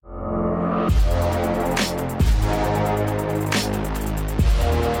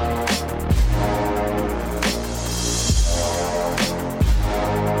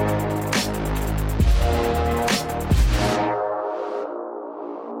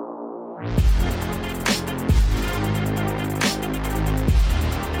Flavor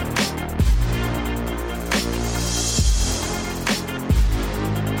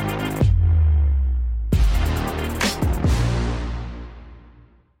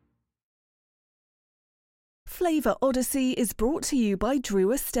Odyssey is brought to you by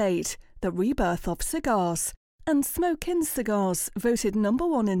Drew Estate, the rebirth of cigars, and Smoke Inn Cigars, voted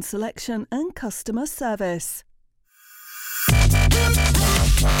 #1 in selection and customer service.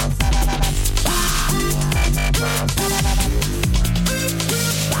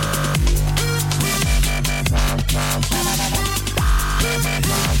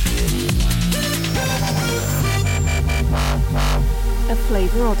 A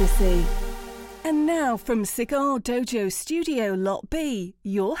Flavor Odyssey. And now from Cigar Dojo Studio Lot B,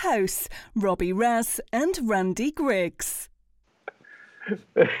 your hosts, Robby Raz and Randy Griggs.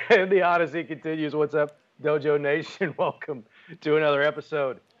 And the Odyssey continues. What's up, Dojo Nation? Welcome to another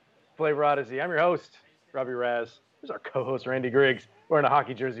episode, Flavor Odyssey. I'm your host, Robby Raz. Here's our co-host, Randy Griggs, wearing a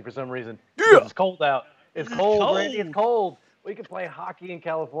hockey jersey for some reason. Yeah. It's cold out. It's cold, Randy. It's cold. We can play hockey in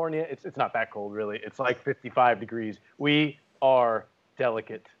California. It's not that cold, really. It's like 55 degrees. We are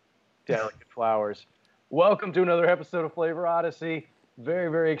delicate flowers. Welcome to another episode of Flavor Odyssey. Very,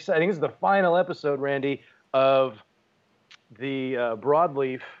 very exciting. This is the final episode, Randy, of the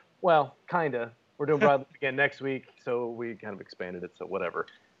Broadleaf. Well, kind of. We're doing Broadleaf again next week, so we kind of expanded it, so whatever.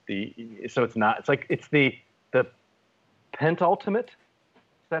 So it's not. It's the pentultimate.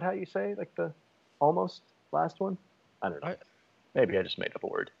 Is that how you say? Like the almost last one? I don't know. Maybe I just made up a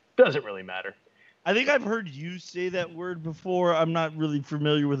word. Doesn't really matter. I think I've heard you say that word before. I'm not really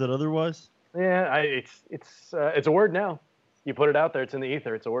familiar with it otherwise. Yeah, it's a word now. You put it out there, it's in the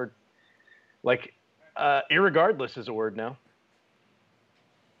ether. It's a word. Like, irregardless is a word now.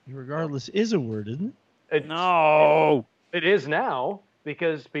 Irregardless is a word, isn't it? No, it is now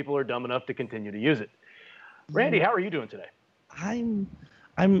because people are dumb enough to continue to use it. Randy, how are you doing today? I'm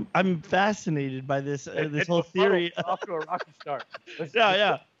fascinated by this whole theory. Off to a rocky start.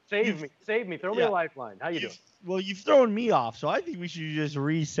 Yeah. Save me. Throw me a lifeline. How you doing? Well, you've thrown me off, so I think we should just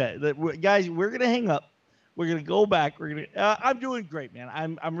reset. Guys, we're gonna hang up. We're gonna go back. I'm doing great, man.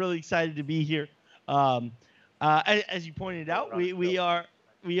 I'm really excited to be here. As you pointed out, we are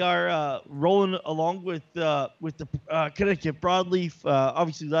rolling along with the Connecticut Broadleaf.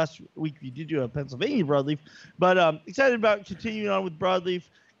 Obviously, last week we did do a Pennsylvania Broadleaf, but excited about continuing on with Broadleaf,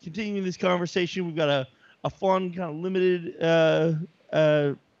 continuing this conversation. We've got a fun kind of limited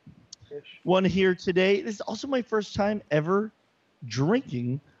one here today. This is also my first time ever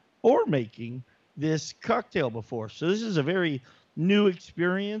drinking or making this cocktail before. So this is a very new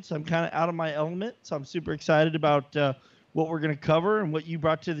experience. I'm kind of out of my element, so I'm super excited about what we're going to cover and what you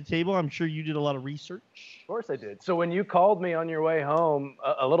brought to the table. I'm sure you did a lot of research. Of course I did. So when you called me on your way home,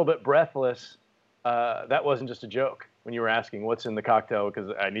 a little bit breathless, that wasn't just a joke. When you were asking what's in the cocktail, because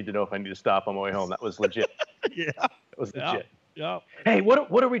I need to know if I need to stop on my way home. That was legit. Yeah. It was legit. Yeah. Hey,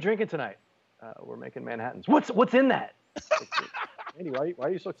 what are we drinking tonight? We're making Manhattans. What's in that? Andy, why are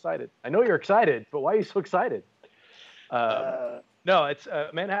you so excited? I know you're excited, but why are you so excited? No, it's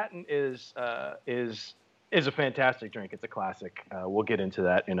Manhattan is a fantastic drink. It's a classic. We'll get into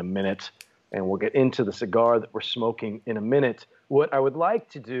that in a minute, and we'll get into the cigar that we're smoking in a minute. What I would like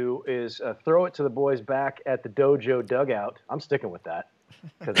to do is throw it to the boys back at the dojo dugout. I'm sticking with that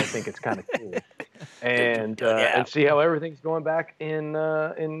because I think it's kind of cool. And see how everything's going back in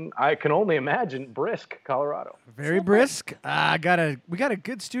I can only imagine brisk Colorado. Very brisk. We got a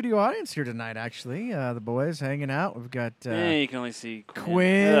good studio audience here tonight. Actually, the boys hanging out. We've got you can only see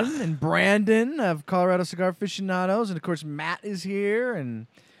Quinn and Brandon of Colorado Cigar Aficionados, and of course Matt is here, and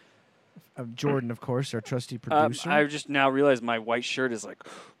Jordan, of course, our trusty producer. I just now realized my white shirt is like.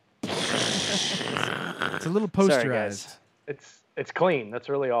 It's a little posterized. Sorry, it's clean. That's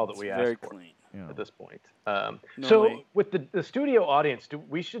really all that we ask for. Very clean. At this point. So with the studio audience,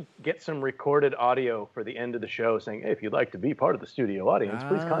 we should get some recorded audio for the end of the show saying, hey, if you'd like to be part of the studio audience,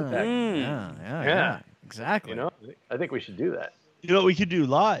 please contact me. Yeah, exactly. I think we should do that. You know what we could do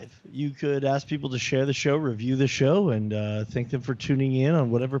live? You could ask people to share the show, review the show, and thank them for tuning in on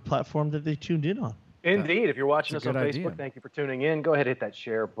whatever platform that they tuned in on. Indeed. If you're watching us on Facebook, idea. Thank you for tuning in. Go ahead, hit that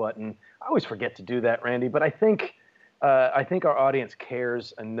share button. I always forget to do that, Randy, but I think our audience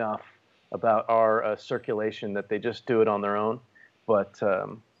cares enough about our circulation that they just do it on their own. But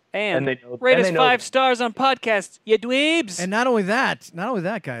and they know, rate us 5 stars on podcasts, you dweebs. And not only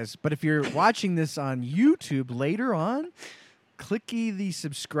that, guys, but if you're watching this on YouTube later on, click the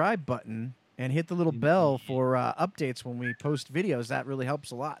subscribe button and hit the little bell for updates when we post videos. That really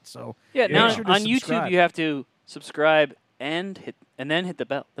helps a lot. So now make sure to on subscribe. YouTube you have to subscribe and then hit the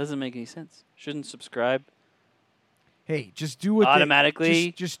bell. Doesn't make any sense. Shouldn't subscribe Hey, just do what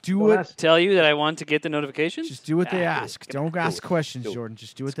automatically. Just do what. Tell you that I want to get the notifications. Just do what they ask. Don't ask questions, Do it. Jordan.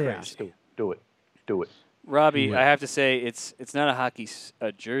 Just do what they ask. Do it. Robbie, I have to say it's not a hockey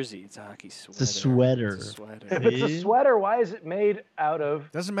jersey. It's a hockey sweater. It's a sweater. It's a sweater. If it's a sweater, why is it made out of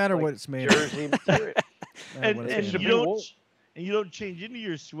Doesn't matter what it's made of. jersey material? And you don't change into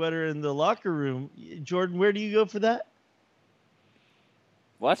your sweater in the locker room. Jordan, where do you go for that?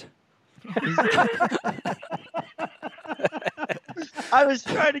 What? I was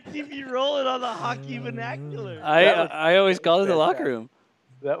trying to keep you rolling on the hockey vernacular. I always call it the locker room.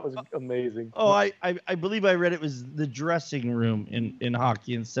 That was amazing. Oh, I believe I read it was the dressing room in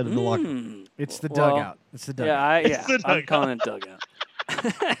hockey instead of the locker room. It's the dugout. It's the dugout. I'm calling it dugout.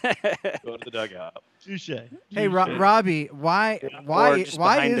 Go to the dugout. Touche. Hey, Robbie, why Or just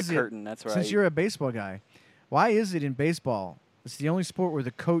why behind is the it? curtain. That's right. Since you're a baseball guy, why is it in baseball? It's the only sport where the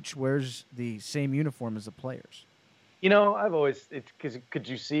coach wears the same uniform as the players. You know, I've always because could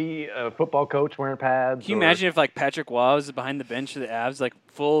you see a football coach wearing pads? Can you imagine if like Patrick Waugh was behind the bench of the Avs, like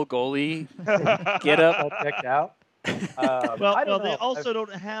full goalie, get up? all decked out? Well, I don't they know. also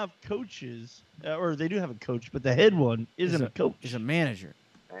don't have coaches, or they do have a coach, but the head one isn't a coach. He's a manager.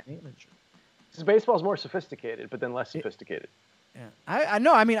 Because baseball's more sophisticated, but then less sophisticated. Yeah. I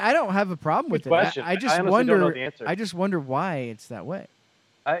know. I mean, I don't have a problem with Good it. question. I just I honestly wonder. don't know the answer. I just wonder why it's that way.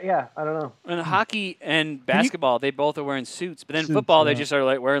 Yeah, I don't know. In hockey and basketball, they both are wearing suits, but then Suits, football, they yeah. just are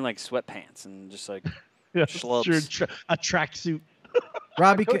like wearing like sweatpants and just like Yeah, schlubs. sure, a tracksuit.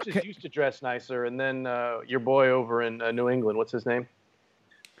 Robbie, Coaches used to dress nicer, and then your boy over in New England, what's his name?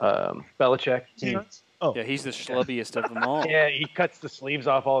 Belichick. Oh, Yeah, he's the schlubbiest of them all. Yeah, he cuts the sleeves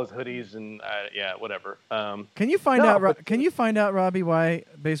off all his hoodies, and whatever. can you find No, out? but- Can you find out, Robbie, why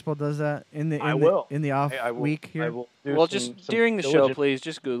baseball does that in the I will. in the off I will, week here? I will do Well, some just during the show, diligent- please,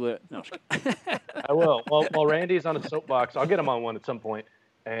 just Google it. No, I'm just kidding. I will. Well, while Randy's on a soapbox, I'll get him on one at some point,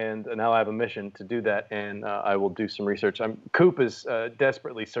 and now I have a mission to do that, and I will do some research. Coop is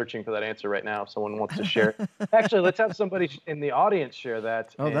desperately searching for that answer right now. If someone wants to share, actually, let's have somebody in the audience share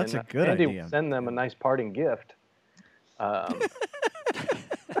that. Oh, that's and, a good Randy idea. will send them a nice parting gift.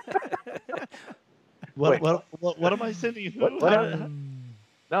 what am I sending you?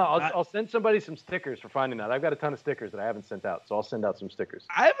 No, I'll send somebody some stickers for finding out. I've got a ton of stickers that I haven't sent out, so I'll send out some stickers.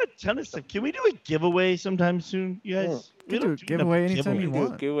 I have a ton of stuff. Can we do a giveaway sometime soon, you guys? We do a giveaway anytime you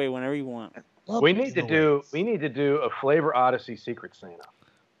want. Give away whenever you want. We need to do a Flavor Odyssey Secret Santa.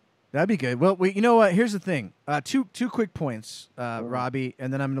 That'd be good. Well, you know what? Here's the thing. Two quick points, Robbie,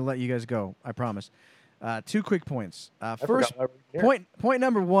 and then I'm going to let you guys go. I promise. 2 quick points. First, forgot why we're here. point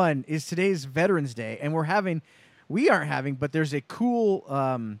number 1 is today's Veterans Day, and we aren't having, but there's a cool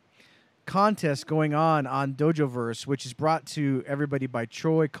contest going on Dojoverse, which is brought to everybody by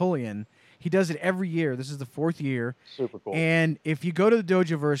Troy Cullion. He does it every year. This is the 4th year. Super cool. And if you go to the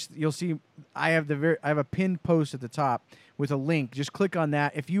Dojoverse, you'll see I have a pinned post at the top with a link. Just click on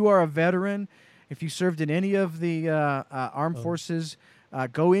that. If you are a veteran, if you served in any of the armed forces,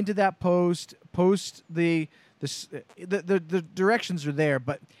 go into that post. Post the directions are there,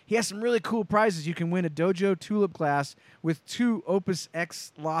 but he has some really cool prizes. You can win a Dojo tulip glass with 2 Opus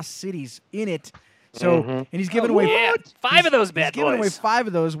X Lost Cities in it. So, and he's giving away 5 of those bad He's giving away boys. 5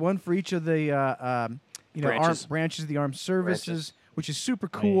 of those, one for each of the branches of the armed services, which is super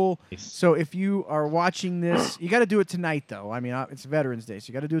cool. Nice. So if you are watching this, you got to do it tonight, though. I mean, it's Veterans Day, so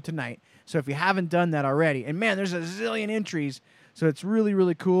you got to do it tonight. So if you haven't done that already, and man, there's a zillion entries, so it's really,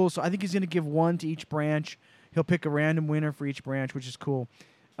 really cool. So I think he's going to give 1 to each branch. He'll pick a random winner for each branch, which is cool.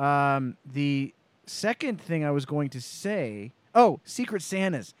 The second thing I was going to say, Secret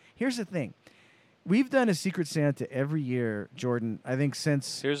Santas. Here's the thing. We've done a Secret Santa every year, Jordan, I think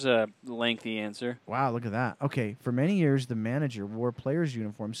since... Here's a lengthy answer. Wow, look at that. Okay, for many years, the manager wore player's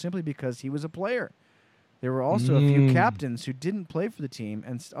uniform simply because he was a player. There were also a few captains who didn't play for the team,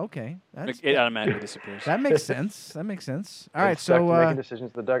 and It automatically disappears. that makes sense. That makes sense. All right, Stuck to so making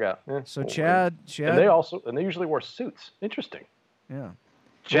decisions in the dugout. Yeah. so Chad, and they usually wore suits. Interesting. yeah, Well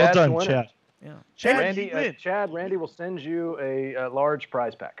Chad's done, the winner. Chad. Randy will send you a large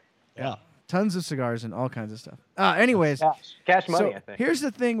prize pack. Yeah. tons of cigars and all kinds of stuff. Anyways, Cash money, so I think. here's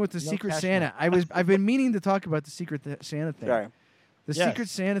the thing with the Secret cash Santa. I've been meaning to talk about the Secret Santa thing. Sorry. The Yes. Secret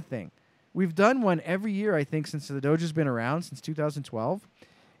Santa thing. We've done one every year, I think, since the Dojo's been around, since 2012.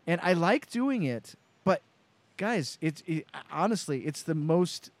 And I like doing it, but guys, honestly, it's the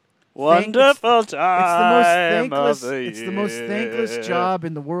most Wonderful time of the year. It's the most thankless job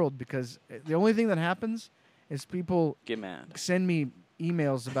in the world because the only thing that happens is people Get mad. send me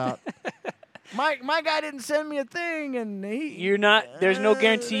emails about my guy didn't send me a thing, and You're not. There's no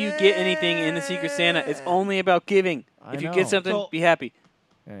guarantee you get anything in the Secret Santa. It's only about giving. If you get something, be happy.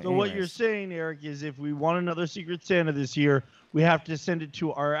 So what you're saying, Eric, is if we want another Secret Santa this year, we have to send it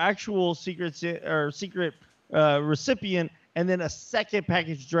to our actual secret recipient, and then a second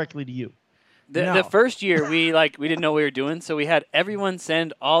package directly to you. The first year we didn't know what we were doing, so we had everyone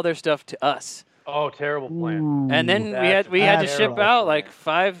send all their stuff to us. Oh, terrible plan. Ooh. And then we had to ship out like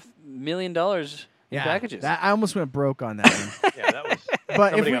 $5 million in packages. I almost went broke on that one. Yeah, that was.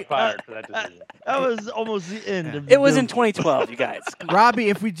 But somebody got fired for that decision. That was almost the end. Of it was in 2012, you guys. Robbie,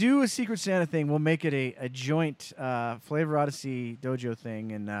 if we do a Secret Santa thing, we'll make it a joint Flavor Odyssey Dojo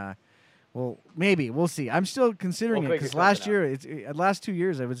thing, and we'll see. I'm still considering it because last 2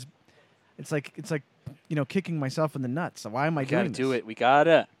 years, it's like kicking myself in the nuts. So why am I doing this? We gotta do it. We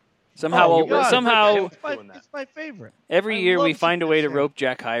gotta. Somehow, it's my favorite. Every year we find a way to rope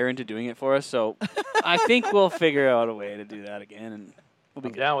Jack Hire into doing it for us. So I think we'll figure out a way to do that again, and we'll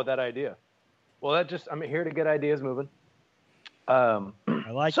be down with that idea. Well, I'm here to get ideas moving. I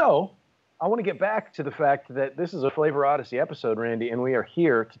like. So I want to get back to the fact that this is a Flavor Odyssey episode, Randy, and we are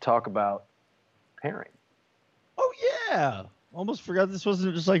here to talk about pairing. Oh yeah. Almost forgot this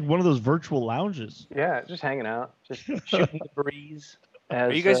wasn't just like one of those virtual lounges. Yeah, just hanging out, just shooting the breeze. Are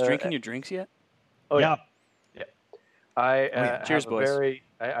you guys drinking your drinks yet? Oh yeah. I cheers, boys.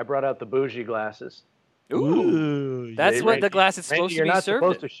 I brought out the bougie glasses. Ooh, that's what the glass is supposed to be served. You're not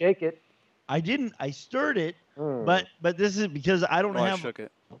supposed to shake it. I didn't. I stirred it, but this is because I don't have. I shook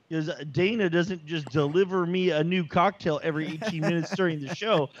it. Because Dana doesn't just deliver me a new cocktail every 18 minutes during the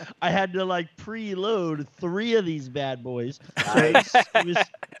show. I had to preload 3 of these bad boys. So it was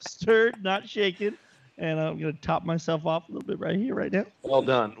stirred, not shaken. And I'm going to top myself off a little bit right here, right now. Well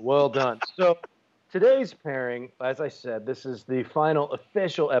done. Well done. So today's pairing, as I said, this is the final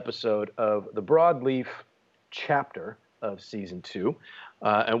official episode of the Broadleaf chapter of Season 2.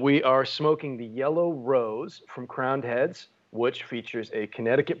 And we are smoking the Yellow Rose from Crowned Heads, which features a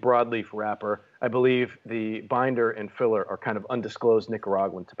Connecticut Broadleaf wrapper. I believe the binder and filler are kind of undisclosed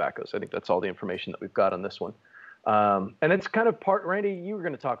Nicaraguan tobaccos. I think that's all the information that we've got on this one. And it's kind of Randy, you were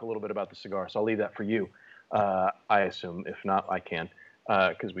going to talk a little bit about the cigar, so I'll leave that for you, I assume. If not, I can,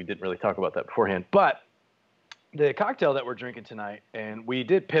 because we didn't really talk about that beforehand. But the cocktail that we're drinking tonight, and we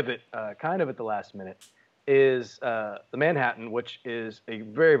did pivot kind of at the last minute, is the Manhattan, which is a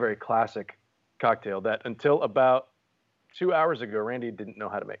very, very classic cocktail that until about 2 hours ago, Randy didn't know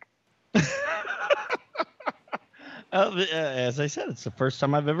how to make. As I said, it's the first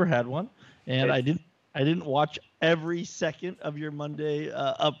time I've ever had one, and I didn't watch every second of your Monday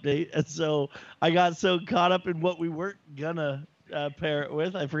update, and so I got so caught up in what we weren't gonna pair it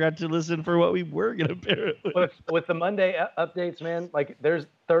with, I forgot to listen for what we were gonna pair it with. With the Monday updates, man, there's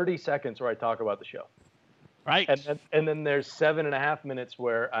 30 seconds where I talk about the show, right? And then there's 7.5 minutes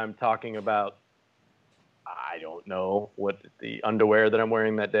where I'm talking about, I don't know, what the underwear that I'm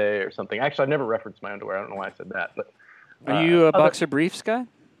wearing that day or something. Actually, I've never referenced my underwear. I don't know why I said that. But are you a boxer briefs guy?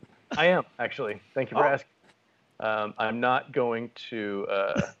 I am, actually. Thank you for asking. I'm not going to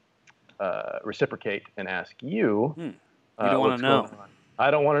reciprocate and ask you. You don't want to know.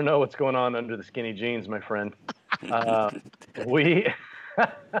 I don't want to know what's going on under the skinny jeans, my friend.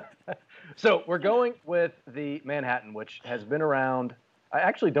 So we're going with the Manhattan, which has been around. I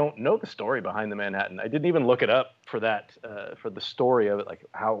actually don't know the story behind the Manhattan. I didn't even look it up for that, for the story of it,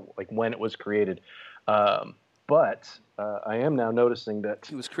 when it was created. But I am now noticing that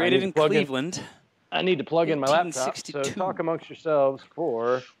it was created in Cleveland. I need to plug in my laptop. So talk amongst yourselves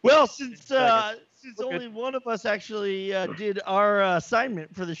for. Well, since only one of us actually did our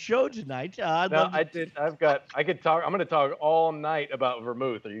assignment for the show tonight, I did. I could talk. I'm going to talk all night about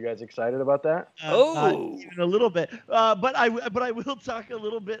vermouth. Are you guys excited about that? Even a little bit. But I will talk a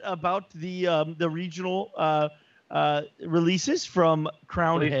little bit about the regional releases from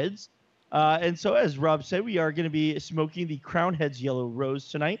Crowned Heads. And so, as Rob said, we are going to be smoking the Crowned Heads Yellow Rose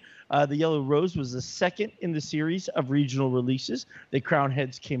tonight. The Yellow Rose was the second in the series of regional releases that Crowned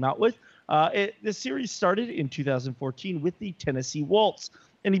Heads came out with. The series started in 2014 with the Tennessee Waltz.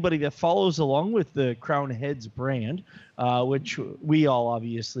 Anybody that follows along with the Crowned Heads brand, which we all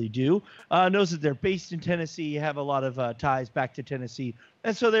obviously do, knows that they're based in Tennessee, have a lot of ties back to Tennessee.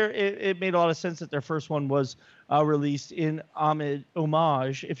 And so it made a lot of sense that their first one was released in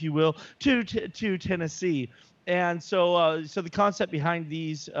homage, if you will, to Tennessee. And so the concept behind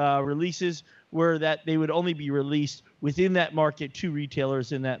these releases were that they would only be released within that market to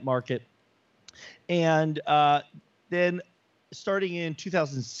retailers in that market. And then starting in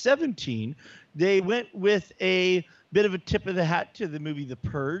 2017, they went with a bit of a tip of the hat to the movie The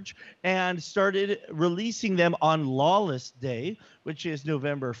Purge and started releasing them on Lawless Day, which is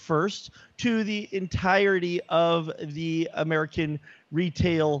November 1st, to the entirety of the American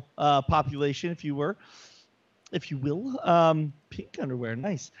retail population, if you will. Pink underwear,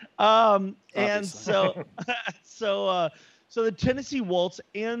 nice. And so the Tennessee Waltz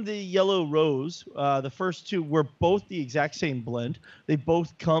and the Yellow Rose, the first two were both the exact same blend. They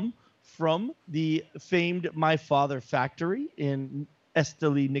both come from the famed My Father factory in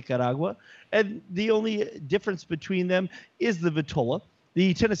Esteli, Nicaragua. And the only difference between them is the Vitola.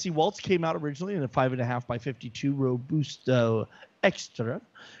 The Tennessee Waltz came out originally in a 5.5 by 52 Robusto Extra.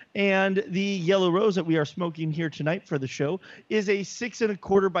 And the Yellow Rose that we are smoking here tonight for the show is a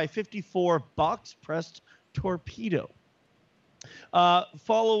 6.25 by 54 box pressed torpedo.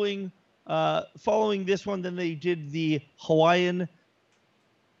 Following this one, then they did the Hawaiian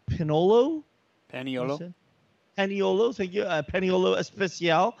Paniolo, thank you, Paniolo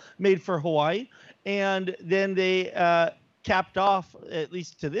Especial, made for Hawaii. And then they capped off, at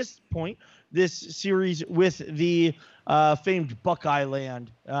least to this point, this series with the famed Buckeye Land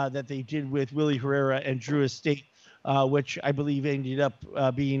that they did with Willie Herrera and Drew Estate, which I believe ended up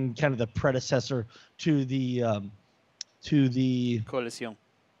being kind of the predecessor to the Coalición.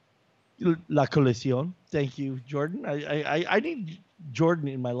 La Coalición. Thank you, Jordan. I need Jordan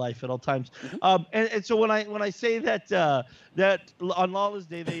in my life at all times. Mm-hmm. And so when I say that that on Lawless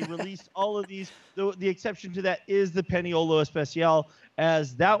Day they released all of these, the exception to that is the Paniolo Especial,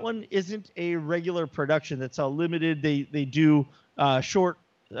 as that one isn't a regular production. That's how limited they do short,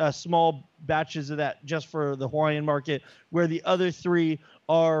 small batches of that just for the Hawaiian market, where the other three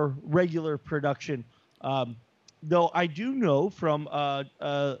are regular production. Though I do know from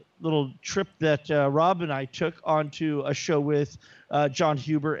a little trip that Rob and I took onto a show with John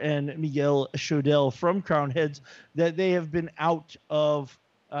Huber and Miguel Shodell from Crown Heads that they have been out of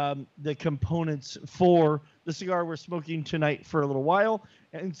the components for the cigar we're smoking tonight for a little while.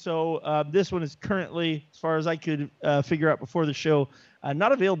 And so this one is currently, as far as I could figure out before the show,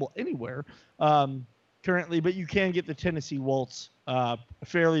 not available anywhere currently, but you can get the Tennessee Waltz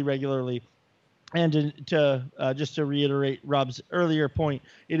fairly regularly. And just to reiterate Rob's earlier point,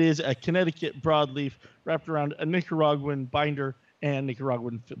 it is a Connecticut broadleaf wrapped around a Nicaraguan binder and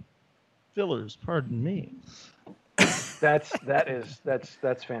Nicaraguan fillers. Pardon me. That's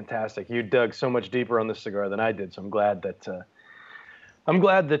fantastic. You dug so much deeper on this cigar than I did, so I'm glad that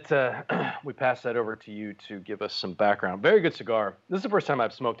we passed that over to you to give us some background. Very good cigar. This is the first time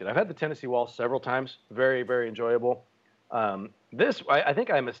I've smoked it. I've had the Tennessee Waltz several times. Very, very enjoyable. This, I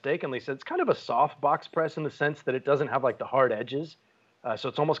think I mistakenly said, it's kind of a soft box press in the sense that it doesn't have like the hard edges, so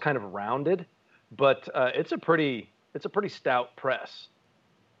it's almost kind of rounded. But it's a pretty stout press,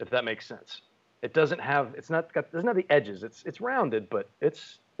 if that makes sense. It doesn't have the edges. It's rounded, but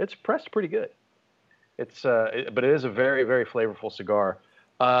it's pressed pretty good. But it is a very, very flavorful cigar.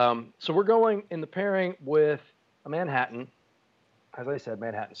 So we're going in the pairing with a Manhattan. As I said,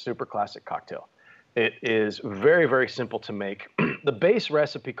 Manhattan super classic cocktail. It is very, very simple to make. The base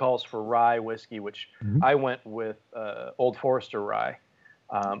recipe calls for rye whiskey, which I went with Old Forester rye.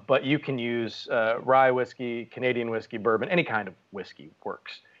 But you can use rye whiskey, Canadian whiskey, bourbon, any kind of whiskey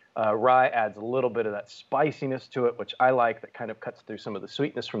works. Rye adds a little bit of that spiciness to it, which I like, that kind of cuts through some of the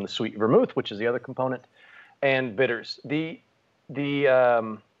sweetness from the sweet vermouth, which is the other component, and bitters. The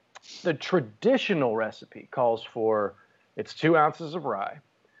traditional recipe calls for, it's 2 ounces of rye,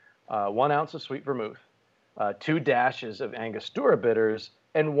 1 ounce of sweet vermouth, 2 dashes of Angostura bitters,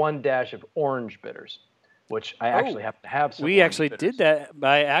 and 1 dash of orange bitters, which I actually have to have some. We actually bitters. did that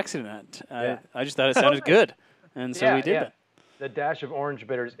by accident. Yeah. I just thought it sounded good, and so we did that. The dash of orange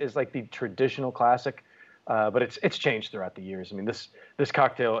bitters is like the traditional classic, but it's changed throughout the years. I mean, this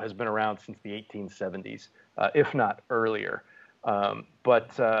cocktail has been around since the 1870s, if not earlier.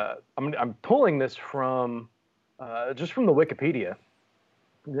 But I'm pulling this from just from the Wikipedia.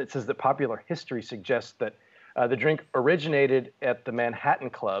 It says that popular history suggests that the drink originated at the Manhattan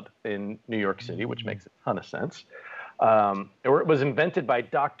Club in New York City, which makes a ton of sense. It was invented by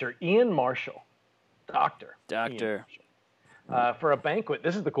Dr. Ian Marshall. Dr. Ian Marshall. For a banquet.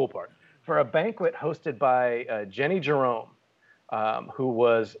 This is the cool part. For a banquet hosted by Jenny Jerome, who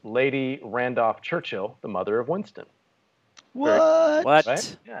was Lady Randolph Churchill, the mother of Winston. What?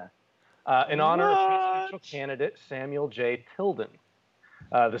 Right? Yeah. In honor of presidential candidate Samuel J. Tilden.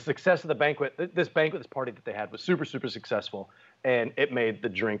 The success of the banquet, this party that they had was super, super successful, and it made the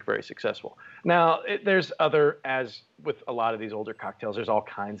drink very successful. Now, there's as with a lot of these older cocktails, there's all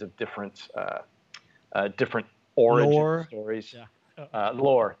kinds of different origin stories. Yeah.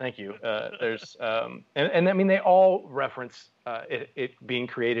 lore. Thank you. There's and I mean they all reference it being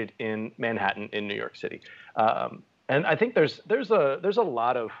created in Manhattan in New York City. And I think there's a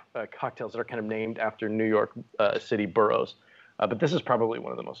lot of cocktails that are kind of named after New York City boroughs, but this is probably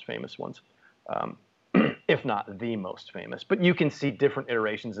one of the most famous ones, if not the most famous. But you can see different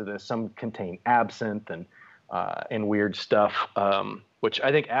iterations of this. Some contain absinthe and weird stuff, which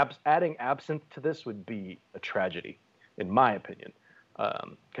I think adding absinthe to this would be a tragedy, in my opinion,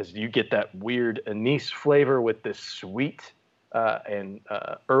 because you get that weird anise flavor with this sweet and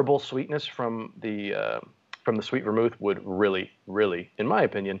herbal sweetness from the sweet vermouth would really, really, in my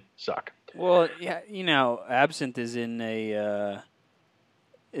opinion, suck. Well, yeah, absinthe is in a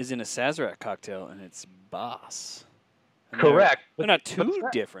Sazerac cocktail, and it's Boss. And Correct. They're not too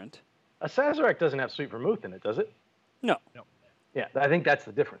different. A Sazerac doesn't have sweet vermouth in it, does it? No. Yeah, I think that's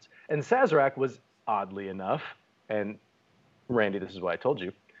the difference. And Sazerac was, oddly enough, and Randy, this is why I told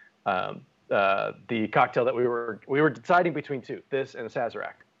you, the cocktail that we were deciding between two, this and a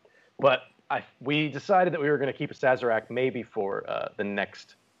Sazerac. But we decided that we were going to keep a Sazerac maybe for the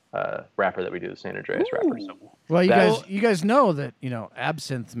next wrapper that we do, the San Andreas wrapper. So well, you guys know that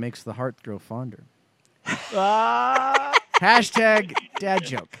absinthe makes the heart grow fonder. Hashtag dad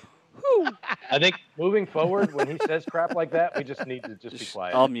joke. I think moving forward, when he says crap like that, we just need to be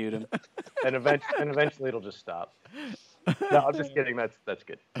quiet. I'll mute him, and eventually it'll just stop. No, I'm just kidding. That's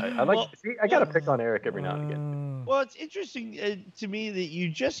good. I got to pick on Eric every now and again. Well, it's interesting to me that you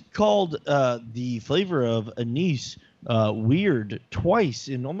just called the flavor of anise weird twice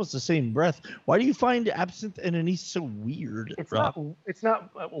in almost the same breath. Why do you find absinthe and anise so weird? It's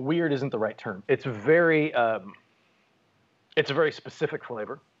not weird. Isn't the right term. It's a very specific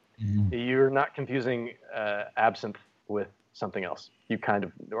flavor. Mm-hmm. You're not confusing absinthe with something else. You kind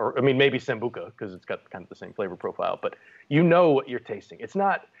of, maybe Sambuca because it's got kind of the same flavor profile, but you know what you're tasting. It's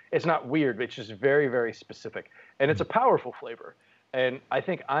not weird, but it's just very, very specific, and it's a powerful flavor. And I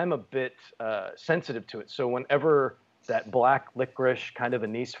think I'm a bit sensitive to it. So whenever that black licorice kind of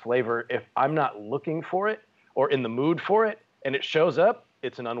anise flavor, if I'm not looking for it or in the mood for it, and it shows up,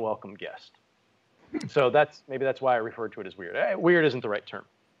 it's an unwelcome guest. So that's why I referred to it as weird. Weird isn't the right term.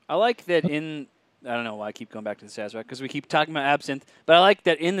 I like that I don't know why I keep going back to the Sazerac, because we keep talking about absinthe, but I like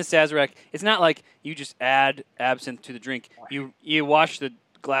that in the Sazerac, it's not like you just add absinthe to the drink. You wash the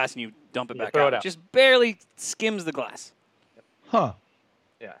glass and you dump it back out. It just barely skims the glass. Huh.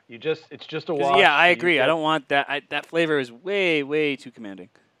 Yeah, it's just a wash. Yeah, I agree. I don't want that. That flavor is way, way too commanding.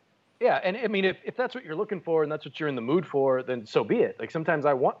 Yeah, and I mean, if that's what you're looking for and that's what you're in the mood for, then so be it. Like sometimes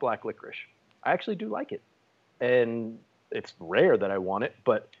I want black licorice. I actually do like it. And it's rare that I want it,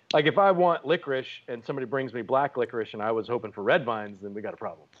 but like if I want licorice and somebody brings me black licorice and I was hoping for red vines, then we got a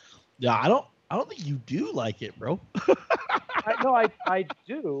problem. Yeah, I don't think you do like it, bro. I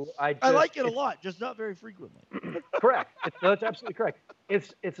do. I like it a lot, just not very frequently. Correct. That's absolutely correct.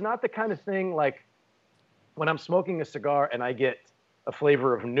 It's not the kind of thing like when I'm smoking a cigar and I get a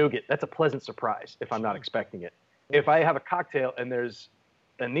flavor of nougat. That's a pleasant surprise if I'm not expecting it. If I have a cocktail and there's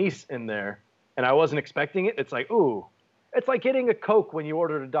anise in there and I wasn't expecting it, it's like, ooh. It's like getting a Coke when you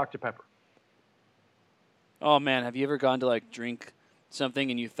ordered a Dr. Pepper. Oh, man. Have you ever gone to, like, drink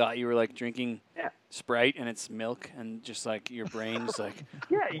something and you thought you were, like, drinking Sprite and it's milk and just, like, your brain's like...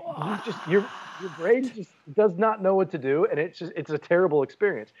 Yeah, your brain just does not know what to do, and it's a terrible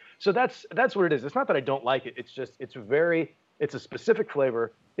experience. So that's what it is. It's not that I don't like it. It's just it's a specific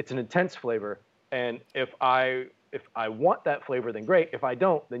flavor. It's an intense flavor, and if I want that flavor, then great. If I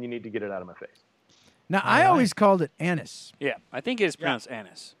don't, then you need to get it out of my face. Now, I always called it anise. Yeah, I think it is pronounced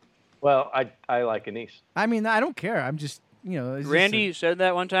anise. Well, I like anise. I mean, I don't care. I'm just, it's Randy said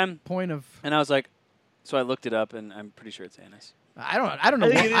that one time. Point of... And I was like, so I looked it up, and I'm pretty sure it's anise. I don't know.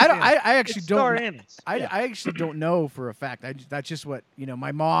 I actually don't. Anise. I actually don't know for a fact. That's just what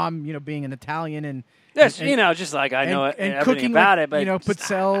my mom, being an Italian and yes, just like I know and cooking about it, but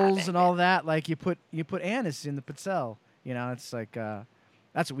pizzelles and all that. Like you put anise in the pizzelle. It's like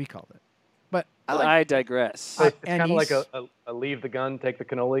that's what we called it. But I digress. So it's kind of like a leave the gun, take the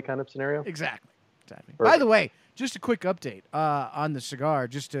cannoli kind of scenario. Exactly. By the way, just a quick update on the cigar.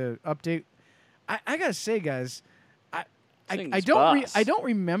 Just to update, I gotta say, guys, I don't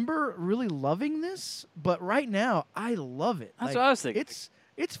remember really loving this, but right now I love it. That's what I was thinking.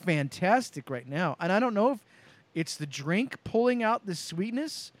 It's fantastic right now, and I don't know if it's the drink pulling out the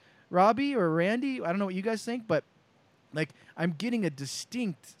sweetness, Robby or Randy. I don't know what you guys think, but. Like, I'm getting a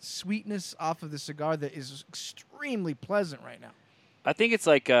distinct sweetness off of the cigar that is extremely pleasant right now. I think it's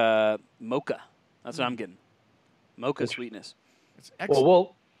like mocha. That's what I'm getting. Mocha sweetness. It's excellent.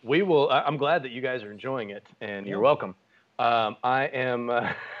 Well, we will. I'm glad that you guys are enjoying it, and you're welcome. I am.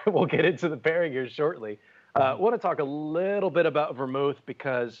 We'll get into the pairing here shortly. I want to talk a little bit about vermouth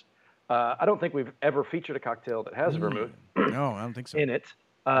because I don't think we've ever featured a cocktail that has vermouth. No, I don't think so. In it.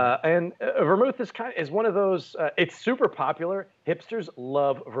 And vermouth is one of those. It's super popular. Hipsters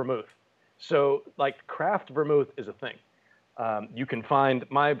love vermouth. So like craft vermouth is a thing. You can find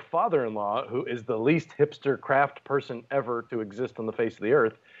my father-in-law, who is the least hipster craft person ever to exist on the face of the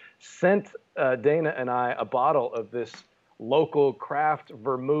earth, sent Dana and I a bottle of this local craft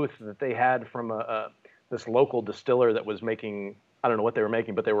vermouth that they had from this local distiller that was making, I don't know what they were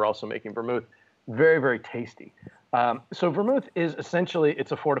making, but they were also making vermouth. Very, very tasty. So vermouth is essentially,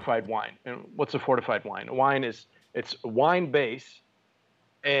 it's a fortified wine. And what's a fortified wine? A wine is, it's wine base,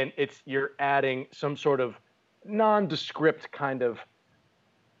 and you're adding some sort of nondescript kind of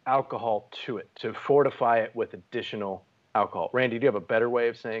alcohol to it to fortify it with additional alcohol. Randy, do you have a better way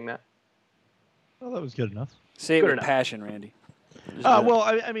of saying that? Well, that was good enough. Say it Good with enough. passion, Randy. Well,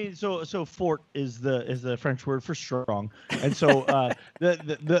 I mean, so fort is the French word for strong, and so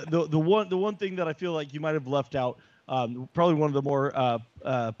the one thing that I feel like you might have left out, probably one of the more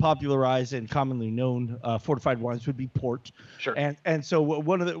popularized and commonly known fortified wines would be port. Sure. And so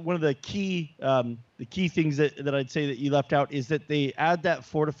one of the key things that I'd say that you left out is that they add that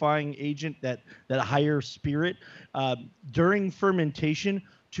fortifying agent, that higher spirit during fermentation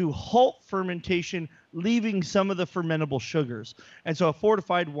to halt fermentation, leaving some of the fermentable sugars. And so a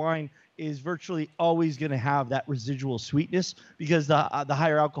fortified wine is virtually always going to have that residual sweetness because the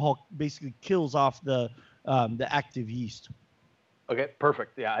higher alcohol basically kills off the active yeast. Okay,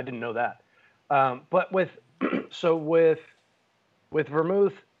 perfect. Yeah, I didn't know that. But with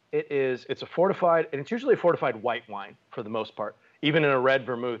vermouth, it's a fortified, and it's usually a fortified white wine for the most part. Even in a red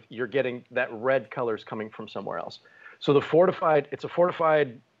vermouth, you're getting that red colors coming from somewhere else. So it's a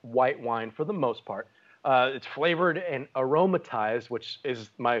fortified white wine for the most part. It's flavored and aromatized, which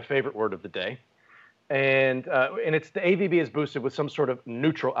is my favorite word of the day. And it's the ABV is boosted with some sort of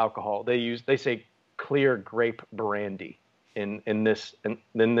neutral alcohol. They say clear grape brandy in this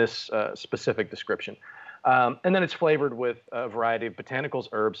specific description. And then it's flavored with a variety of botanicals,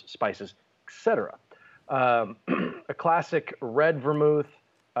 herbs, spices, etc. A classic red vermouth,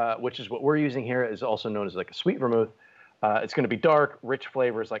 which is what we're using here, is also known as like a sweet vermouth. It's going to be dark, rich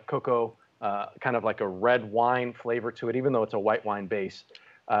flavors like cocoa, kind of like a red wine flavor to it, even though it's a white wine base,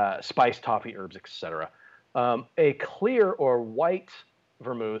 spice, toffee, herbs, etc. A clear or white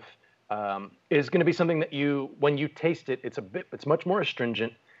vermouth is going to be something that when you taste it, it's much more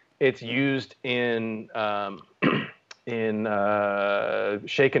astringent. It's used in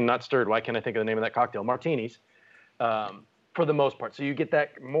shaken, not stirred. Why can't I think of the name of that cocktail? Martinis, for the most part. So you get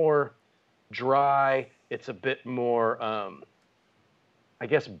that more dry. It's a bit more, I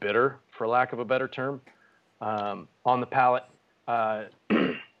guess, bitter, for lack of a better term, on the palate. A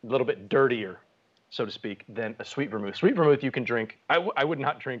little bit dirtier, so to speak, than a sweet vermouth. Sweet vermouth you can drink. I would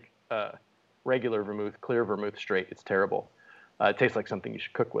not drink regular vermouth, clear vermouth straight. It's terrible. It tastes like something you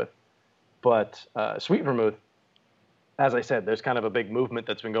should cook with. But sweet vermouth, as I said, there's kind of a big movement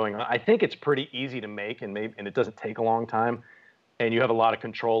that's been going on. I think it's pretty easy to make, and it doesn't take a long time, and you have a lot of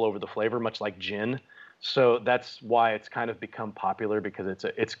control over the flavor, much like gin. So that's why it's kind of become popular, because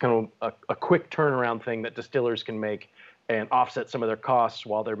it's kind of a quick turnaround thing that distillers can make and offset some of their costs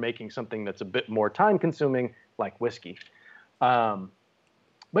while they're making something that's a bit more time consuming, like whiskey.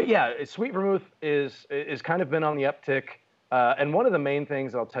 But yeah, sweet vermouth is kind of been on the uptick. And one of the main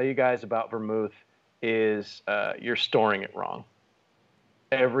things I'll tell you guys about vermouth is you're storing it wrong.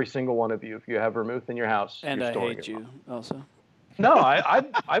 Every single one of you, if you have vermouth in your house, And you're I storing hate it you wrong. also. No,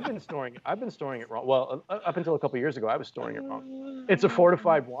 I've been storing it. I've been storing it wrong. Well, up until a couple years ago, I was storing it wrong. It's a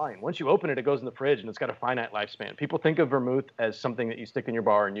fortified wine. Once you open it, it goes in the fridge, and it's got a finite lifespan. People think of vermouth as something that you stick in your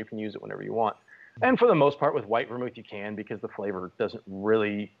bar and you can use it whenever you want. And for the most part, with white vermouth, you can, because the flavor doesn't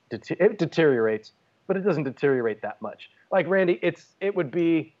really it deteriorates, but it doesn't deteriorate that much. Like Randy, it's like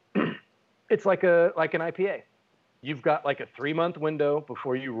an IPA. You've got like a 3-month window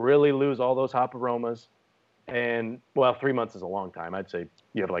before you really lose all those hop aromas. And, well, 3 months is a long time. I'd say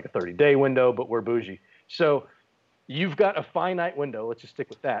you have like a 30-day window, but we're bougie. So you've got a finite window, let's just stick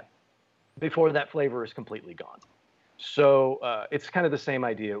with that, before that flavor is completely gone. So it's kind of the same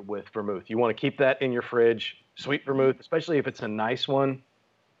idea with vermouth. You want to keep that in your fridge. Sweet vermouth, especially if it's a nice one,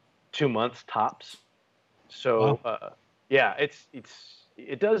 2 months tops. So, yeah,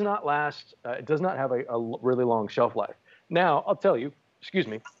 it does not last. It does not have a really long shelf life. Now, I'll tell you, excuse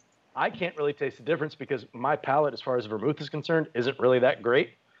me, I can't really taste the difference because my palate, as far as vermouth is concerned, isn't really that great.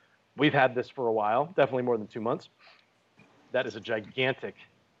 We've had this for a while, definitely more than 2 months. That is a gigantic,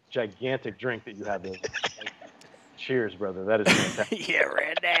 gigantic drink that you have there. Cheers, brother. That is fantastic. Yeah,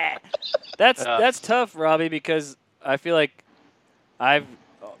 Randy. That's tough, Robbie, because I feel like I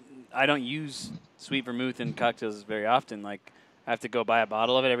don't use sweet vermouth in cocktails very often. Like, I have to go buy a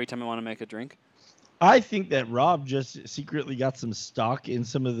bottle of it every time I want to make a drink. I think that Rob just secretly got some stock in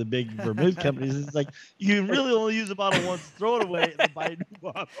some of the big vermouth companies. It's like you can really only use a bottle once, throw it away, and then buy a new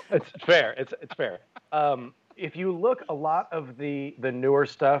bottle. It's fair. It's fair. If you look, a lot of the newer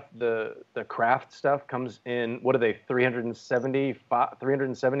stuff, the craft stuff comes in, what are they, 370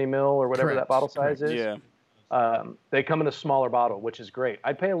 mil or whatever Correct. that bottle size is? Yeah. They come in a smaller bottle, which is great.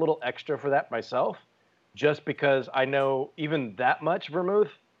 I'd pay a little extra for that myself, just because I know even that much vermouth,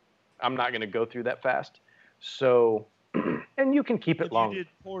 I'm not going to go through that fast. So, and you can keep it If longer. you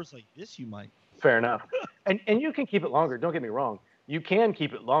did pours like this, you might. Fair enough. And you can keep it longer. Don't get me wrong. You can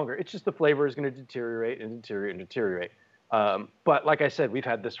keep it longer. It's just the flavor is going to deteriorate and deteriorate and deteriorate. But like I said, we've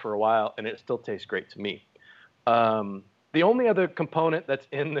had this for a while, and it still tastes great to me. The only other component that's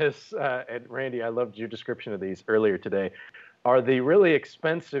in this, and Randy, I loved your description of these earlier today, are the really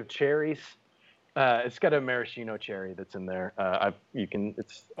expensive cherries. It's got a maraschino cherry that's in there. Are we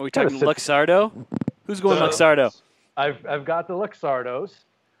talking Luxardo? Who's going So- Luxardo? I've got the Luxardos,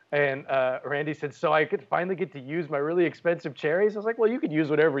 and Randy said, so I could finally get to use my really expensive cherries. I was like, well, you could use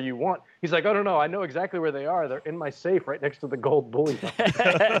whatever you want. He's like, I don't know. I know exactly where they are. They're in my safe right next to the gold bullion.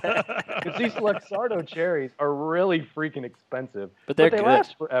 Because these Luxardo cherries are really freaking expensive, But they're they good.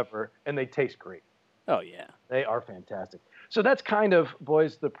 last forever, and they taste great. Oh, yeah. They are fantastic. So that's kind of,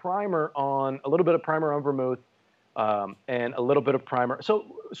 boys, a little bit of primer on vermouth, and a little bit of primer. So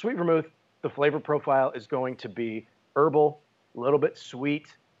sweet vermouth, the flavor profile is going to be herbal, a little bit sweet,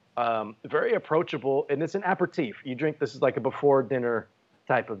 very approachable, and it's an aperitif. You drink this is like a before dinner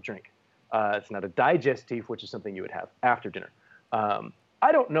type of drink. It's not a digestif, which is something you would have after dinner.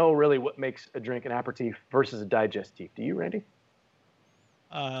 I don't know really what makes a drink an aperitif versus a digestif. Do you, Randy?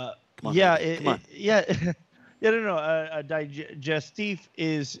 on, Yeah, Come on. A digestif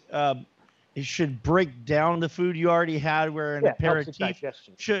is it should break down the food you already had, where an Yeah, helps with aperitif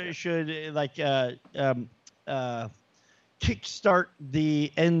digestion. should kickstart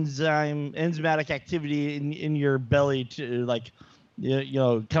the enzymatic activity in your belly to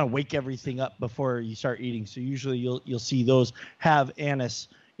kind of wake everything up before you start eating. So usually you'll see those have anise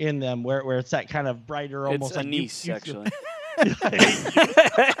in them, where it's that kind of brighter, almost It's like anise, you actually.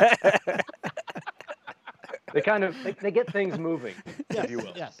 They get things moving, if you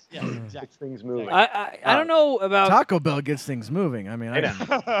will. Yes, exactly. Gets things moving. I don't know about... Taco Bell gets things moving. I mean, I don't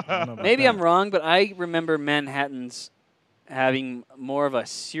know about Maybe that. I'm wrong, but I remember Manhattans having more of a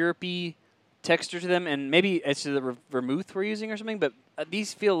syrupy texture to them, and maybe it's the vermouth we're using or something, but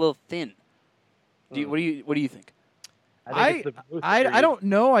these feel a little thin. What do you think? I think it's the vermouth that you're I don't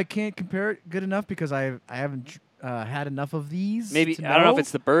know. I can't compare it good enough because I haven't had enough of these. Maybe to I don't know if know.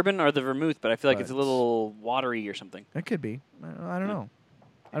 it's the bourbon or the vermouth, but I feel like it's a But- little watery or something. It could be. I don't know.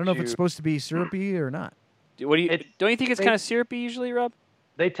 I don't know if it's You- supposed to be syrupy or not. Don't you think it's they- kind of syrupy usually, Rob?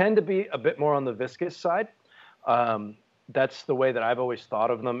 They tend to be a bit more on the viscous side. That's the way that I've always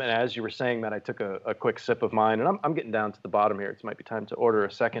thought of them. And as you were saying that, I took a quick sip of mine, and I'm getting down to the bottom here. It might be time to order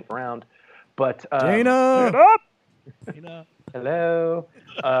a second round. But Dana! hello.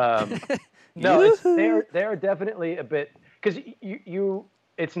 No, they're definitely a bit, because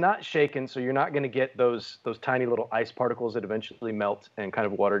it's not shaken, so you're not going to get those tiny little ice particles that eventually melt and kind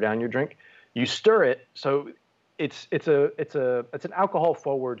of water down your drink. You stir it, so it's an alcohol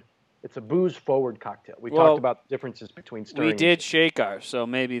forward. It's a booze forward cocktail. We talked about the differences between stirring. We did shake ours, so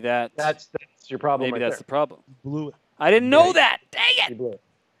maybe that's your problem. maybe right that's there. the problem. Blew it. I didn't know that. Dang You it! blew it.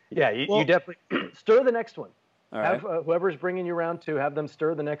 Yeah, you Well- definitely stir the next one. All right. Have whoever's bringing you round two, have them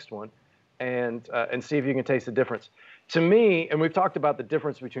stir the next one, and see if you can taste the difference. To me, and we've talked about the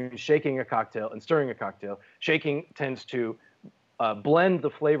difference between shaking a cocktail and stirring a cocktail. Shaking tends to blend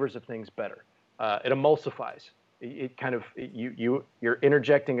the flavors of things better. It emulsifies. It kind of you're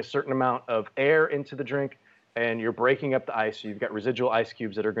interjecting a certain amount of air into the drink, and you're breaking up the ice. So you've got residual ice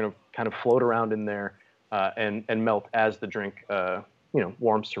cubes that are going to kind of float around in there and melt as the drink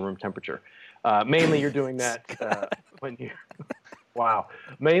warms to room temperature. Mainly, you're doing that when you. Wow.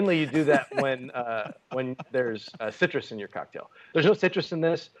 Mainly, you do that when there's citrus in your cocktail. There's no citrus in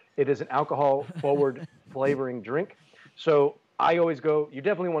this. It is an alcohol-forward flavoring drink. So I always go, you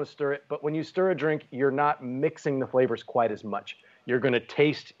definitely want to stir it, but when you stir a drink, you're not mixing the flavors quite as much. You're going to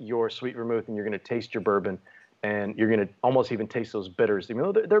taste your sweet vermouth, and you're going to taste your bourbon, and you're going to almost even taste those bitters. Even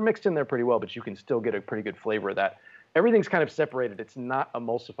though they're mixed in there pretty well, but you can still get a pretty good flavor of that. Everything's kind of separated. It's not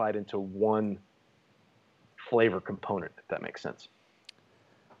emulsified into one flavor component, if that makes sense.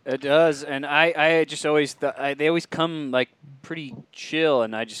 It does, and I just always they always come like pretty chill,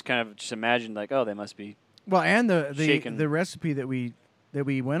 and I just kind of just imagined like, oh, they must be. Well, and shaken. the recipe that we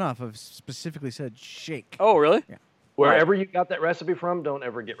went off of specifically said shake. Oh, really? Yeah. Wherever you got that recipe from, don't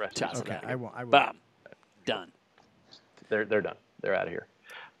ever get recipes. Okay, I won't. Bam. Done. They're done. They're out of here.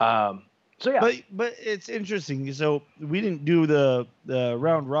 So yeah. But it's interesting. So we didn't do the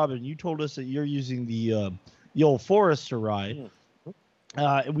round robin. You told us that you're using the old Forester rye.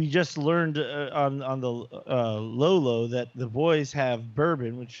 We just learned on the Lolo that the boys have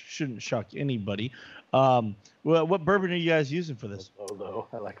bourbon, which shouldn't shock anybody. What bourbon are you guys using for this? Although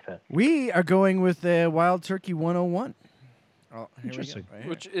I like that. We are going with the Wild Turkey 101. Oh, Interesting. Right here.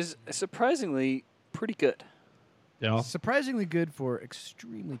 Which is surprisingly pretty good. Yeah. Surprisingly good for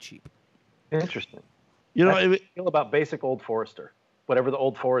extremely cheap. Interesting. You know, How do you feel about basic Old Forester? Whatever the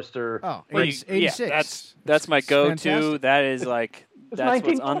Old Forester. Oh, Well, 86. Yeah, that's my go-to. fantastic. That is like It's that's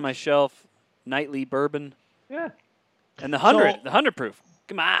 19 what's on my shelf. Nightly bourbon Yeah. and the 100, So- the 100 proof.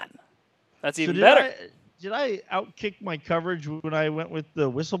 Come on, that's even did better. Did I outkick my coverage when I went with the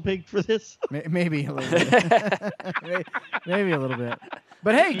whistle pig for this? Maybe a little bit. Maybe a little bit.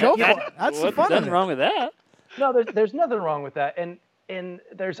 But hey, go for it. That's the What's fun of nothing it. wrong with that. No, there's nothing wrong with that. And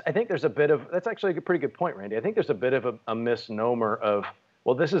I think there's a bit of, that's actually a pretty good point, Randy. I think there's a bit of a misnomer of,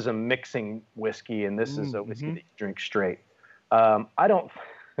 well, this is a mixing whiskey and this is a whiskey that you drink straight. I don't,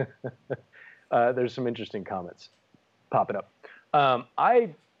 there's some interesting comments popping up.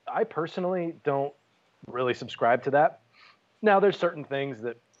 I personally don't really subscribe to that. Now, there's certain things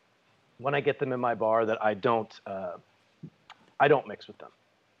that when I get them in my bar that I don't mix with them.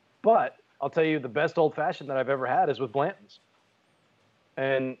 But I'll tell you, the best old fashioned that I've ever had is with Blanton's.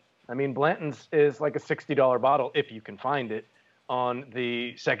 And I mean, Blanton's is like a $60 bottle if you can find it. On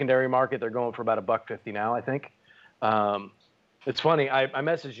the secondary market, they're going for about $1.50 now, I think. It's funny. I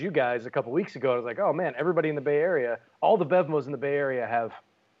messaged you guys a couple weeks ago. I was like, oh man, everybody in the Bay Area, all the Bevmos in the Bay Area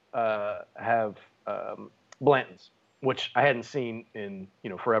have Blanton's, which I hadn't seen in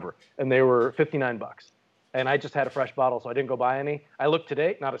forever, and they were $59. And I just had a fresh bottle, so I didn't go buy any. I looked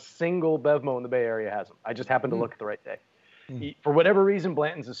today; not a single Bevmo in the Bay Area has them. I just happened to look at the right day. For whatever reason,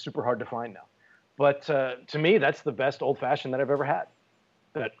 Blanton's is super hard to find now. But to me, that's the best old fashioned that I've ever had.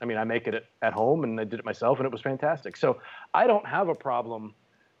 I make it at home, and I did it myself, and it was fantastic. So I don't have a problem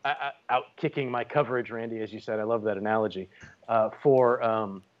out kicking my coverage, Randy, as you said. I love that analogy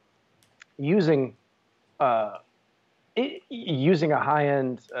for using a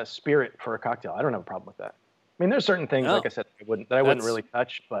high-end spirit for a cocktail. I don't have a problem with that. I mean, there's certain things, like I said, I wouldn't really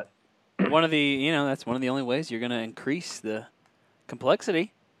touch, but one of the that's one of the only ways you're going to increase the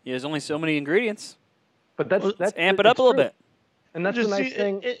complexity. There's only so many ingredients. But that's amp it up a little bit. And that's the nice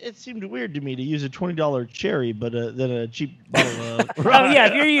thing. It seemed weird to me to use a $20 cherry, but then a cheap bottle of. Oh yeah,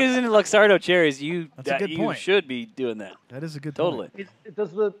 if you're using Luxardo cherries, you should be doing that. That is a good totally. point.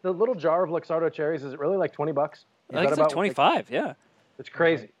 Does the little jar of Luxardo cherries, is it really like $20? I think it's like 25. Yeah, it's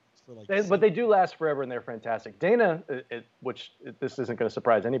crazy. But they do last forever, and they're fantastic. Dana, this isn't going to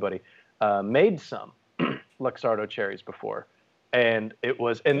surprise anybody, made some Luxardo cherries before, and it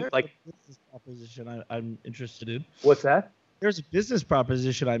was There's a business proposition I'm interested in. What's that? There's a business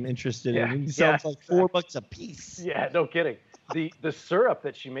proposition I'm interested in. It sounds like $4 a piece. Yeah, no kidding. The syrup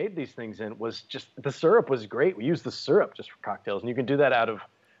that she made these things in was the syrup was great. We use the syrup just for cocktails, and you can do that out of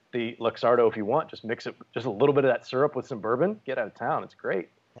the Luxardo if you want. Just mix it, just a little bit of that syrup with some bourbon. Get out of town. It's great.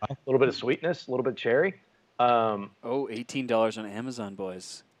 Wow. A little bit of sweetness, a little bit of cherry. $18 on Amazon,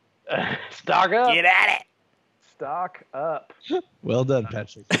 boys. Stock up. Get at it. Stock up. Well done,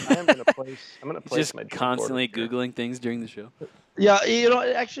 Patrick. I'm gonna place Just my drink constantly order here. Googling things during the show. Yeah,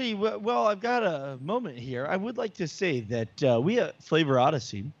 actually, well, I've got a moment here. I would like to say that we at Flavor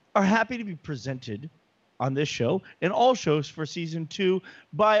Odyssey are happy to be presented on this show and all shows for season 2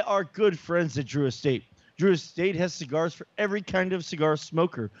 by our good friends at Drew Estate. Drew Estate has cigars for every kind of cigar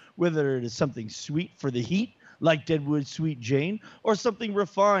smoker, whether it is something sweet for the heat, like Deadwood Sweet Jane, or something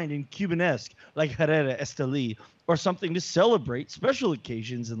refined and Cubanesque, like Herrera Esteli, or something to celebrate special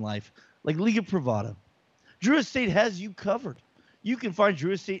occasions in life, like Liga Privada. Drew Estate has you covered. You can find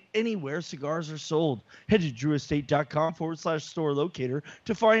Drew Estate anywhere cigars are sold. Head to drewestate.com/store locator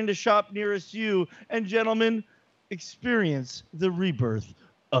to find a shop nearest you. And gentlemen, experience the rebirth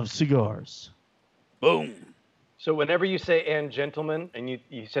of cigars. Boom. So whenever you say "and gentlemen," and you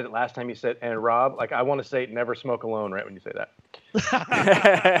said it last time, you said "and Rob," like I want to say "never smoke alone" right when you say that.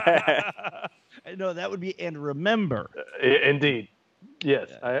 No, that would be "and remember." Indeed. Yes,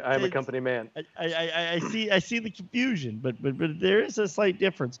 I am a company man. I see the confusion, but there is a slight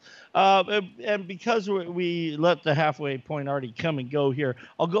difference. And because we let the halfway point already come and go here,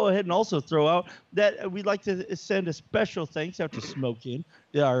 I'll go ahead and also throw out that we'd like to send a special thanks out to Smoke Inn,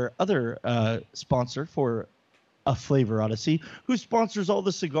 our other sponsor for A Flavor Odyssey, who sponsors all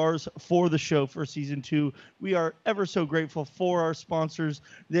the cigars for the show for season 2. We are ever so grateful for our sponsors.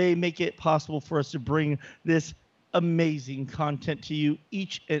 They make it possible for us to bring this amazing content to you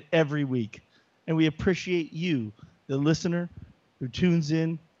each and every week. And we appreciate you, the listener, who tunes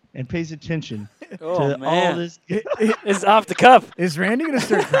in and pays attention to all this. It's off the cuff. Is Randy going to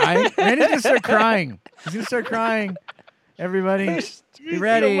start crying? Randy's going to start crying. He's going to start crying. Everybody, be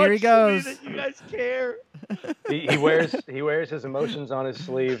ready. So Here he goes. that you guys care. He wears his emotions on his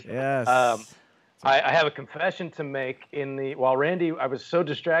sleeve. Yes. I have a confession to make. While Randy, I was so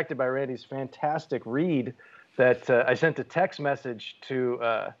distracted by Randy's fantastic read that I sent a text message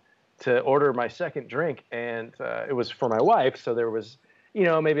to order my second drink, and it was for my wife. So there was,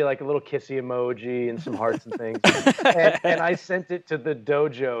 maybe like a little kissy emoji and some hearts and things. and I sent it to the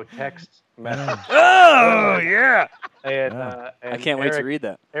dojo text message. Oh yeah. And I can't wait to read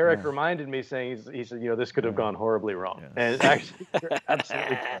that. Eric reminded me, saying he said, this could have gone horribly wrong, and actually, you're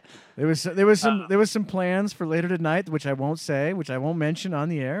absolutely correct. There was some plans for later tonight, which I won't say, which I won't mention on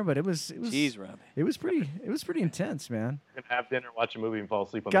the air, but it was. Jeez, Robby. It was pretty intense, man. Gonna have dinner, watch a movie, and fall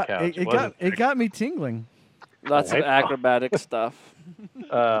asleep on the couch. It got me tingling. Lots of acrobatic stuff.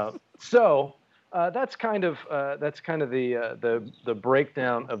 So that's kind of the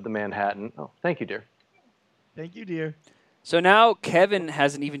breakdown of the Manhattan. Oh, thank you, dear. Thank you, dear. So now Kevin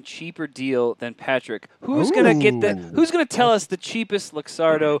has an even cheaper deal than Patrick. Who's gonna tell us the cheapest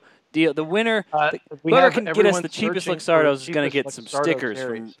Luxardo deal? The winner, whoever can get us the cheapest Luxardos is gonna get some stickers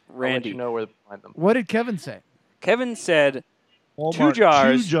from Randy. I'll let you know where to find them. What did Kevin say? Kevin said Walmart, 2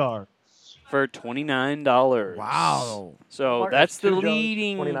 jars. 2 jars. For $29. Wow. So Walmart that's is the $2,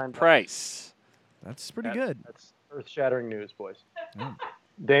 leading $29. price. That's pretty good. That's earth-shattering news, boys. Mm.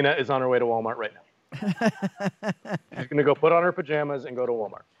 Dana is on her way to Walmart right now. She's going to go put on her pajamas and go to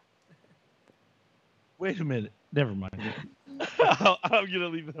Walmart. Wait a minute. Never mind. I'm going to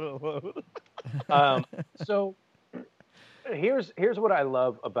leave that alone. So here's what I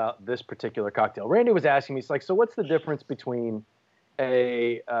love about this particular cocktail. Randy was asking me, he's like, so what's the difference between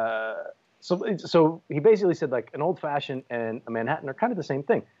so he basically said like an old fashioned and a Manhattan are kind of the same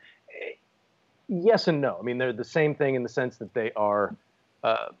thing. Yes and no. I mean, they're the same thing in the sense that they are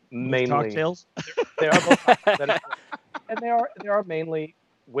mainly cocktails. They are both cocktails, and they are mainly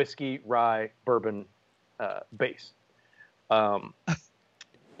whiskey, rye, bourbon base.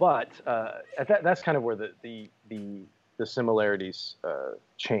 But that's kind of where the similarities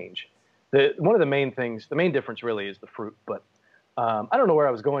change. One of the main things, the main difference really is the fruit. But I don't know where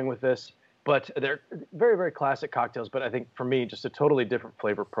I was going with this, but they're very, very classic cocktails. But I think for me, just a totally different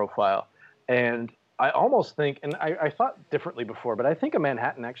flavor profile. And I almost think, and I thought differently before, but I think a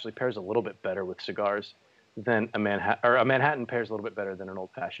Manhattan actually pairs a little bit better with cigars than a Manhattan pairs a little bit better than an old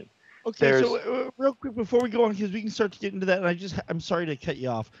fashioned. Okay, so real quick before we go on, because we can start to get into that, and I'm sorry to cut you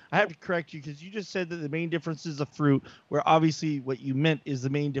off. I have to correct you because you just said that the main difference is the fruit, where obviously what you meant is the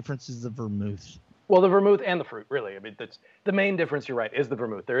main difference is the vermouth. Well, the vermouth and the fruit, really. I mean, that's the main difference. You're right. Is the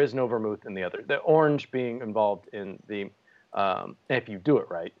vermouth? There is no vermouth in the other. The orange being involved in the, if you do it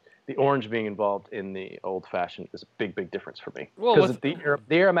right, the orange being involved in the old fashioned is a big, big difference for me. Well, because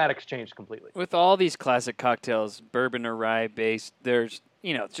the aromatics changed completely. With all these classic cocktails, bourbon or rye based, there's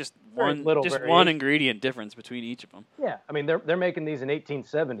just one ingredient difference between each of them. Yeah, I mean they're making these in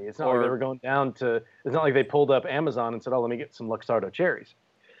 1870. It's not like they were going down to. It's not like they pulled up Amazon and said, "Oh, let me get some Luxardo cherries."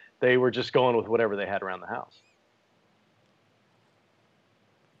 They were just going with whatever they had around the house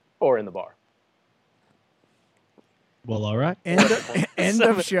or in the bar. Well, all right. End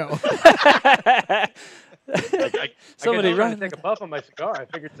of show. Somebody run to take a puff on my cigar. I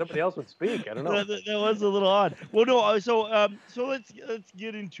figured somebody else would speak. I don't know. That was a little odd. Well, no. So let's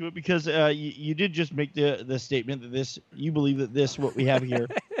get into it because you did just make the statement that you believe that what we have here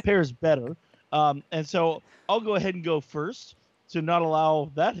pairs better. And so I'll go ahead and go first to not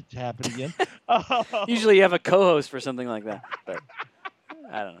allow that to happen again. Usually you have a co-host for something like that, but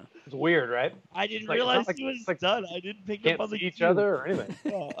I don't know. It's weird, right? I didn't realize he was done. I didn't pick up on the each other or anything.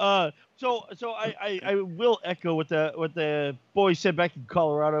 So I will echo what the boys said back in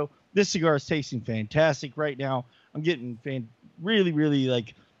Colorado. This cigar is tasting fantastic right now. I'm getting really, really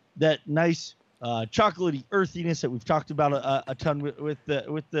like that nice chocolatey earthiness that we've talked about a ton with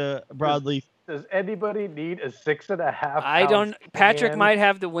the broadleaf. Does anybody need a 6.5? I don't. Patrick can? might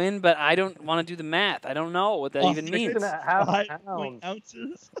have the win, but I don't want to do the math. I don't know what that even means. 6.5 5 pounds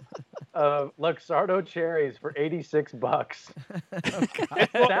ounces. of Luxardo cherries for $86.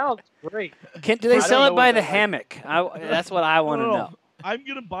 It sounds great. Do they I sell don't it know by what the that- hammock? That's what I want to No. know. I'm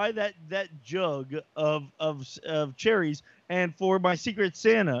gonna buy that jug of cherries, and for my Secret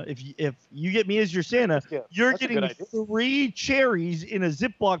Santa, if you get me as your Santa, you're That's a getting good idea. 3 cherries in a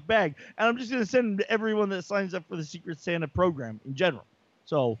Ziploc bag, and I'm just gonna send them to everyone that signs up for the Secret Santa program in general.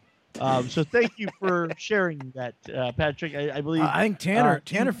 So thank you for sharing that, Patrick. I believe. I think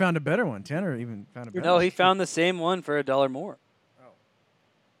Tanner found a better one. Tanner even found a better No, one. he found the same one for $1 more.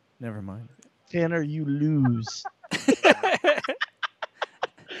 Never mind. Tanner, you lose.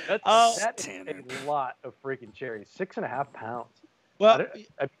 That's Tanner. a lot of freaking cherries. 6.5 pounds. Well,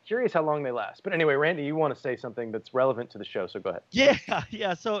 I'm curious how long they last. But anyway, Randy, you want to say something that's relevant to the show, so go ahead.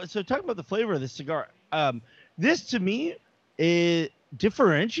 yeah. So talking about the flavor of this cigar, this to me, it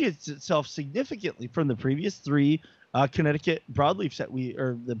differentiates itself significantly from the previous 3 Connecticut broadleafs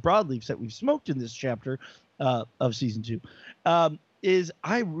that we've smoked in this chapter of season 2. Is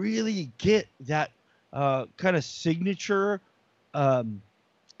I really get that kind of signature a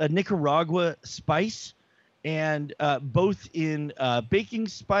Nicaragua spice, and both in baking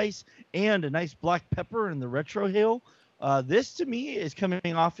spice and a nice black pepper in the retrohale. This to me is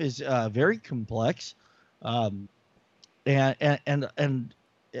coming off as very complex, and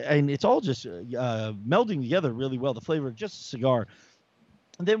it's all just melding together really well. The flavor of just a cigar.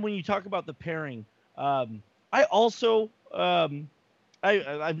 And then when you talk about the pairing, I also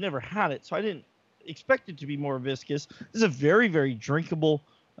I've never had it, so I didn't expect it to be more viscous. This is a very, very drinkable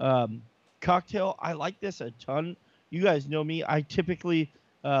cocktail. I like this a ton. You guys know me. I typically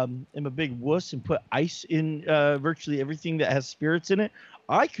am a big wuss and put ice in virtually everything that has spirits in it.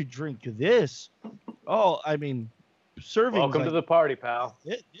 I could drink this. Oh, I mean, serving. Welcome to the party, pal.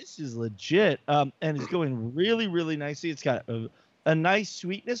 This is legit, and it's going really, really nicely. It's got a nice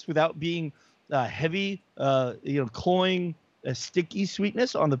sweetness without being heavy, cloying, sticky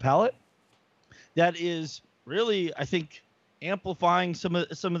sweetness on the palate. That is really, I think, amplifying some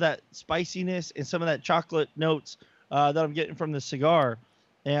of that spiciness and some of that chocolate notes that I'm getting from the cigar.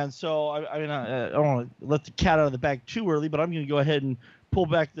 And so, I don't want to let the cat out of the bag too early, but I'm going to go ahead and pull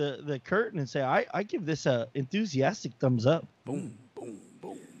back the curtain and say I give this a enthusiastic thumbs up. Boom, boom,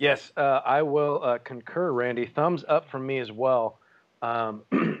 boom. Yes, I will concur, Randy. Thumbs up from me as well. There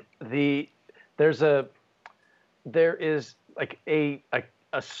is like a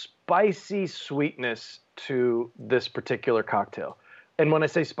spicy sweetness to this particular cocktail. And when I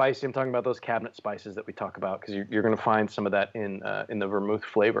say spicy, I'm talking about those cabinet spices that we talk about, because you're going to find some of that in the vermouth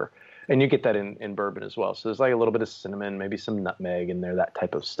flavor, and you get that in bourbon as well. So there's like a little bit of cinnamon, maybe some nutmeg in there, that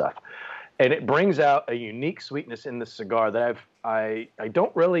type of stuff, and it brings out a unique sweetness in the cigar that I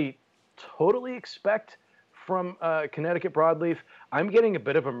don't really totally expect from Connecticut Broadleaf. I'm getting a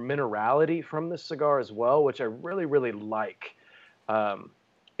bit of a minerality from this cigar as well, which I really, really like.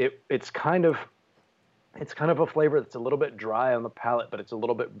 It's kind of a flavor that's a little bit dry on the palate, but it's a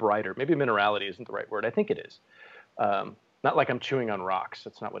little bit brighter. Maybe minerality isn't the right word. I think it is. Not like I'm chewing on rocks.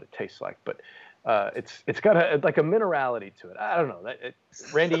 That's not what it tastes like. But it's got a minerality to it. I don't know.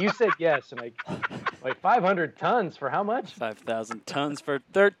 Randy, you said yes, and like 500 tons for how much? 5,000 tons for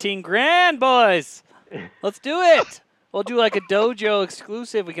 13 grand, boys. Let's do it. We'll do like a dojo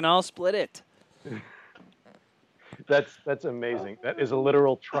exclusive. We can all split it. That's amazing. That is a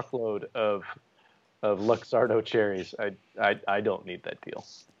literal truckload of Luxardo cherries. I don't need that deal.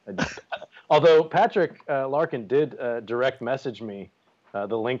 I don't. Although Patrick Larkin did direct message me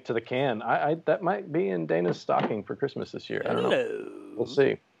the link to the can. That might be in Dana's stocking for Christmas this year. I don't know. We'll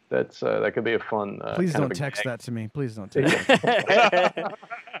see. That could be a fun. Please don't text that to me. Please don't text that.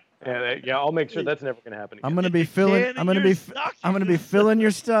 Yeah, I'll make sure that's never going to happen again. I'm gonna be filling. I'm gonna be filling your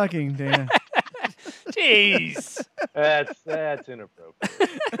stocking, Dan. Jeez. That's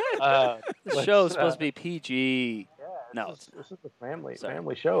inappropriate. The show is supposed to be PG. Yeah, No, this is a family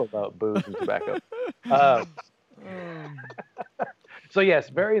show about booze and tobacco. So yes,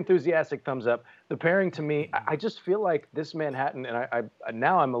 very enthusiastic thumbs up. The pairing to me, I just feel like this Manhattan, and I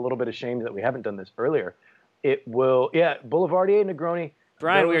now I'm a little bit ashamed that we haven't done this earlier. Boulevardier Negroni.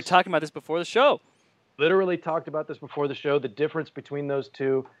 Brian, we were talking about this before the show. Literally talked about this before the show. The difference between those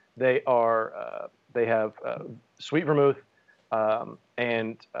two, they have sweet vermouth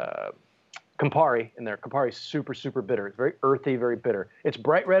and Campari in there. Campari is super, super bitter. It's very earthy, very bitter. It's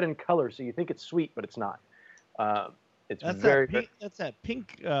bright red in color, so you think it's sweet, but it's not. That's that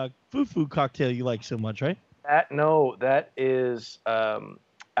pink foo-foo cocktail you like so much, right? That is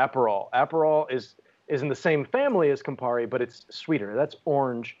Aperol. Aperol is in the same family as Campari, but it's sweeter. That's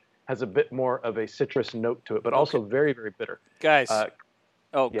orange, has a bit more of a citrus note to it, but also very, very bitter. Guys.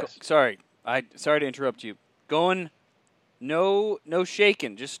 Yes. Sorry. Sorry to interrupt you. Going no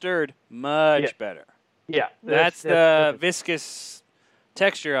shaken, just stirred, much better. Yeah. That's the viscous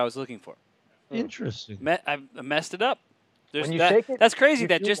texture I was looking for. Interesting. I messed it up. When you shake it, that's crazy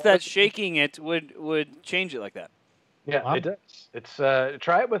that just that shaking it would change it like that. Yeah, Wow. it does. It's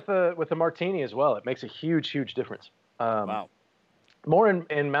try it with a martini as well. It makes a huge difference. Wow. More in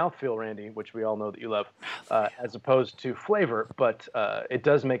mouthfeel, Randy, which we all know that you love, as opposed to flavor, but it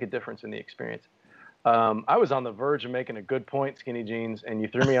does make a difference in the experience. I was on the verge of making a good point, Skinny Jeans, and you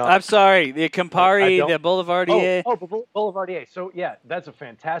threw me off. I'm sorry, the Campari, the Boulevardier. Boulevardier. So yeah, that's a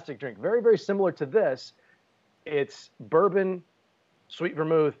fantastic drink. Very, very similar to this. It's bourbon, sweet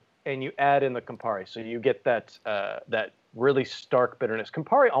vermouth, and you add in the Campari, so you get that really stark bitterness.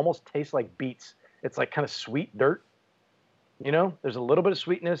 Campari almost tastes like beets. It's like kind of sweet dirt. You know, there's a little bit of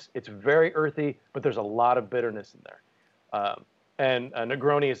sweetness. It's very earthy, but there's a lot of bitterness in there. And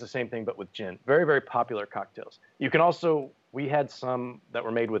Negroni is the same thing, but with gin. Very, very popular cocktails. You can also, we had some that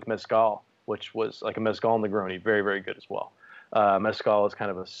were made with mezcal, which was like a mezcal Negroni. Very, very good as well. Mezcal is kind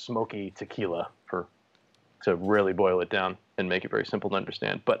of a smoky tequila to really boil it down and make it very simple to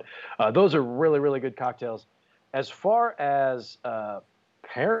understand. But those are really, really good cocktails. As far as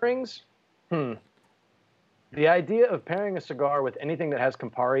pairings, the idea of pairing a cigar with anything that has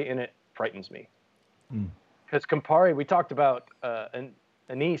Campari in it frightens me. Because Campari, we talked about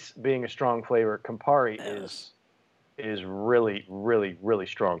anise being a strong flavor. Campari is really, really, really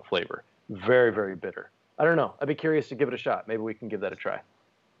strong flavor. Very, very bitter. I don't know. I'd be curious to give it a shot. Maybe we can give that a try.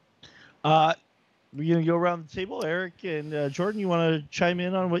 We're going to go around the table. Eric and Jordan, you want to chime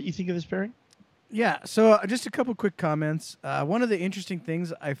in on what you think of this pairing? Yeah, so just a couple quick comments. One of the interesting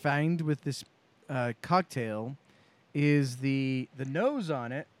things I find with this cocktail is the nose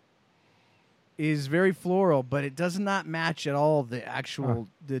on it is very floral, but it does not match at all the actual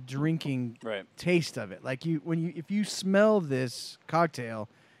the drinking taste of it. Like if you smell this cocktail,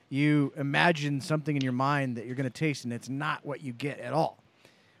 you imagine something in your mind that you're going to taste, and it's not what you get at all,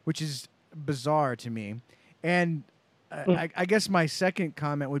 which is bizarre to me. And I guess my second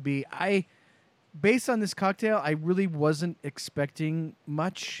comment would be based on this cocktail, I really wasn't expecting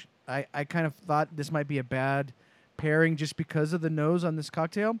much. I kind of thought this might be a bad pairing just because of the nose on this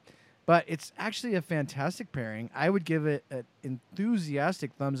cocktail, but it's actually a fantastic pairing. I would give it an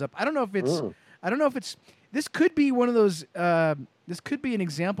enthusiastic thumbs up. I don't know if it's this could be one of those this could be an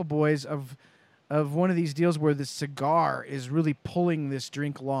example, boys, of one of these deals where the cigar is really pulling this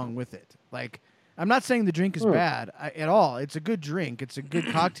drink along with it. Like, I'm not saying the drink is bad at all. It's a good drink. It's a good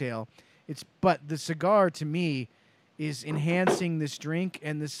cocktail. But the cigar, to me, is enhancing this drink,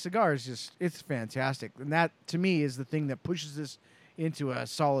 and this cigar is it's fantastic. And that, to me, is the thing that pushes this into a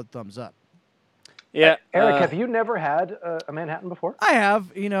solid thumbs up. Yeah. Eric, have you never had a Manhattan before? I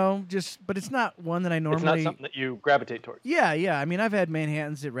have, but it's not one that I normally... It's not something that you gravitate towards. Yeah. I mean, I've had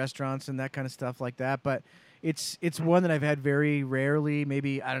Manhattans at restaurants and that kind of stuff like that, but it's one that I've had very rarely,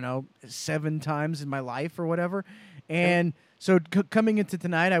 maybe, 7 times in my life or whatever. And so coming into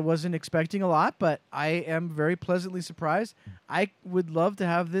tonight, I wasn't expecting a lot, but I am very pleasantly surprised. I would love to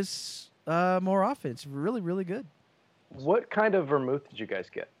have this more often. It's really, really good. What kind of vermouth did you guys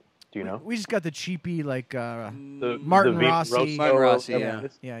get? Do you know? We just got the cheapy, like the Martin Rossi. Martin Rossi,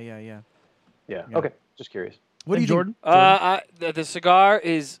 yeah. Yeah. Okay, just curious. What do you Jordan? The cigar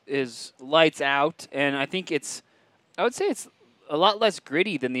is lights out, and I think I would say it's a lot less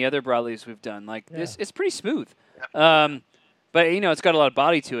gritty than the other broadleafs we've done. Like this, it's pretty smooth. But it's got a lot of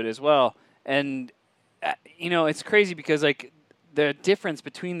body to it as well, and it's crazy because like the difference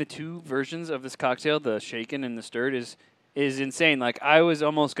between the two versions of this cocktail, the shaken and the stirred, is insane. Like I was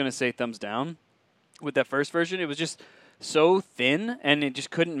almost gonna say thumbs down with that first version. It was just so thin, and it just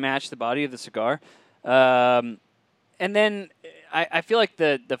couldn't match the body of the cigar. And then I feel like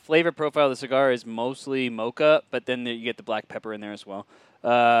the flavor profile of the cigar is mostly mocha, but then you get the black pepper in there as well,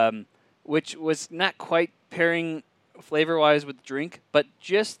 which was not quite pairing flavor-wise with the drink, but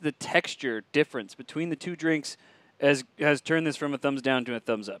just the texture difference between the two drinks has turned this from a thumbs down to a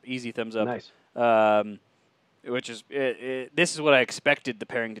thumbs up. Easy thumbs up. Nice. Which is this is what I expected the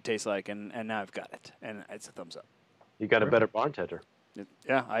pairing to taste like, and now I've got it, and it's a thumbs up. You got a better bartender.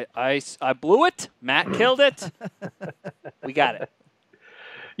 Yeah, I blew it. Matt killed it. We got it.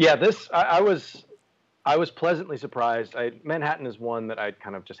 Yeah, this I was pleasantly surprised. Manhattan is one that I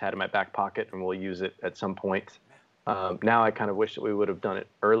kind of just had in my back pocket, and we'll use it at some point. Now I kind of wish that we would have done it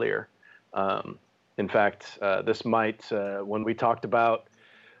earlier. In fact, this might when we talked about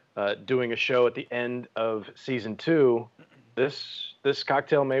doing a show at the end of season 2, this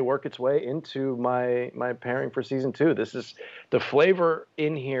cocktail may work its way into my pairing for season 2. The flavor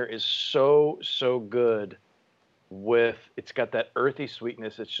in here is so good. It's got that earthy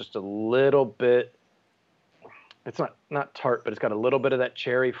sweetness. It's just a little bit. It's not tart, but it's got a little bit of that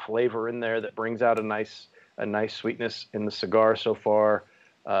cherry flavor in there that brings out a nice sweetness in the cigar so far.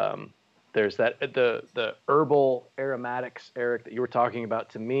 There's the herbal aromatics, Eric, that you were talking about.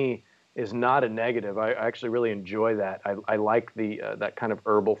 To me, is not a negative. I actually really enjoy that. I like that kind of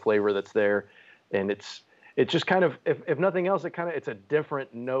herbal flavor that's there, and it's just kind of, if nothing else, it's a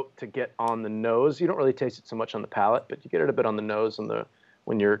different note to get on the nose. You don't really taste it so much on the palate, but you get it a bit on the nose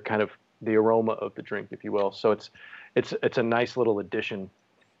when you're kind of the aroma of the drink, if you will. So it's a nice little addition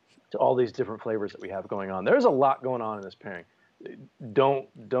to all these different flavors that we have going on. There's a lot going on in this pairing.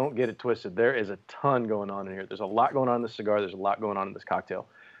 Don't get it twisted. There is a ton going on in here. There's a lot going on in this cigar. There's a lot going on in this cocktail.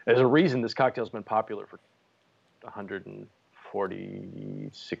 There's a reason this cocktail's been popular for 140,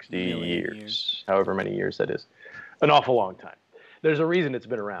 60 years, however many years that is. An awful long time. There's a reason it's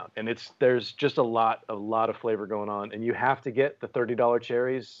been around, and there's just a lot of flavor going on, and you have to get the $30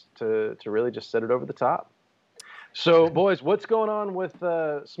 cherries to really just set it over the top. So, boys, what's going on with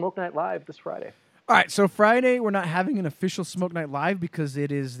Smoke Night Live this Friday? All right, so Friday we're not having an official Smoke Night Live because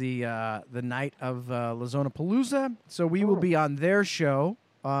it is the night of Lazona Palooza. So we will be on their show,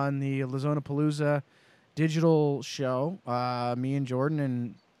 on the Lazona Palooza digital show. Me and Jordan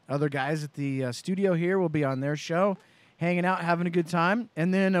and other guys at the studio here will be on their show, hanging out, having a good time.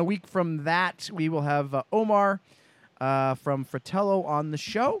 And then a week from that, we will have Omar from Fratello on the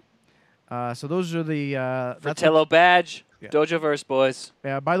show. So those are the Fratello badge. Yeah. Dojoverse, boys.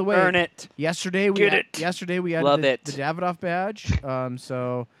 Yeah. By the way, earn it. Yesterday we had the Davidoff badge.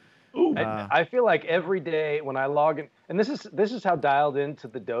 I feel like every day when I log in, and this is how dialed into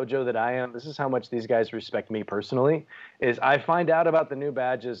the dojo that I am. This is how much these guys respect me personally. Is I find out about the new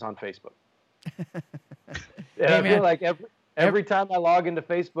badges on Facebook. I feel like every time I log into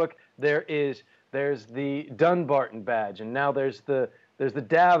Facebook, there's the Dunbarton badge, and now there's the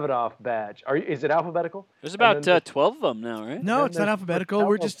Davidoff badge. Is it alphabetical? There's about 12 of them now, right? No, it's not alphabetical.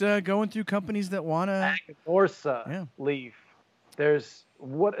 We're just going through companies that want to. Orsa, Leaf. There's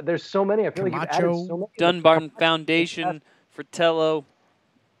so many. I feel like you've added so many. Dunbarton Foundation, Fratello,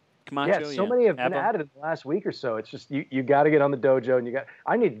 Camacho. Yeah, so many have been added in the last week or so. It's just you got to get on the dojo, and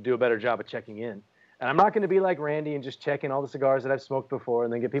I need to do a better job of checking in. And I'm not going to be like Randy and just check in all the cigars that I've smoked before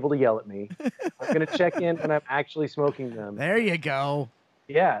and then get people to yell at me. I'm going to check in when I'm actually smoking them. There you go.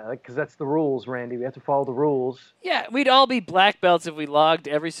 Yeah, because that's the rules, Randy. We have to follow the rules. Yeah, we'd all be black belts if we logged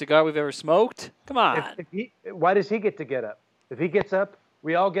every cigar we've ever smoked. Come on. Why does he get to get up? If he gets up,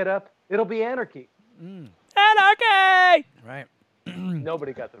 we all get up. It'll be anarchy. Anarchy! Right.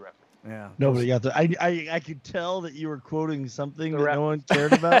 Nobody got the reference. Yeah. Nobody got that. I could tell that you were quoting something that no one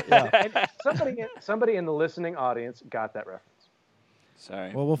cared about. Yeah. Somebody in the listening audience got that reference.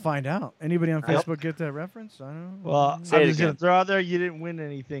 Sorry. Well, we'll find out. Anybody on Facebook get that reference? I don't know. Well, I'm just going to throw out there, you didn't win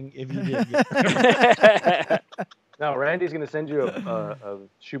anything if you did. No, Randy's going to send you a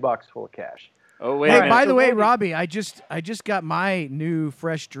shoebox full of cash. Oh, wait. Hey, by the way, Robby, I just got my new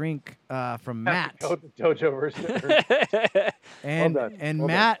fresh drink from Matt. Dojo versus and well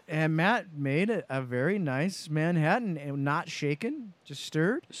Matt made a very nice Manhattan, and not shaken, just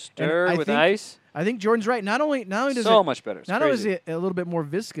stirred. Stirred with ice. I think Jordan's right. Not only does so it much better. Not only is it a little bit more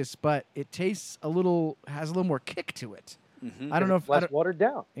viscous, but it has a little more kick to it. Mm-hmm. I don't know if less watered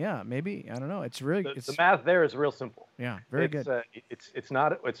down. Yeah, maybe. I don't know. It's really the math there is real simple. Yeah, very good. It's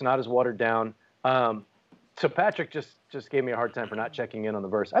not as watered down. So Patrick just gave me a hard time for not checking in on the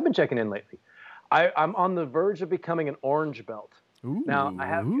verse. I've been checking in lately. I'm on the verge of becoming an orange belt. Ooh, now I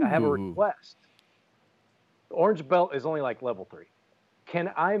have a request. The orange belt is only like level 3.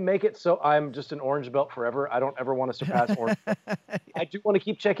 Can I make it so I'm just an orange belt forever? I don't ever want to surpass orange belt. I do want to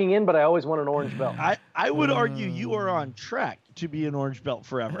keep checking in, but I always want an orange belt. I would argue you are on track to be an orange belt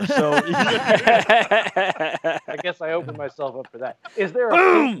forever. So I guess I opened myself up for that. Is there a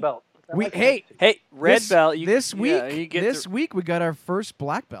pink belt? Hey, red belt. This week we got our first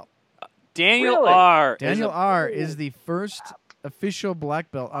black belt. Daniel R. is the first official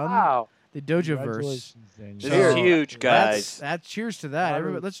black belt on the Dojoverse. This is huge, guys. That's cheers to that.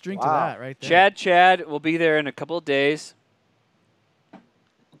 Everybody, let's drink to that right there. Chad will be there in a couple of days.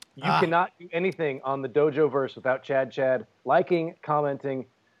 You cannot do anything on the Dojoverse without Chad liking, commenting,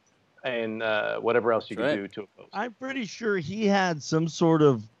 and whatever else you can do to oppose. I'm pretty sure he had some sort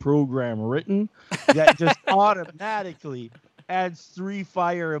of program written that just automatically adds 3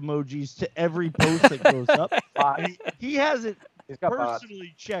 fire emojis to every post that goes up. He has it He's got bots.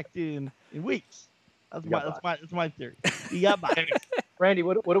 personally checked in weeks. That's He's got that's my theory. He got bots. Randy,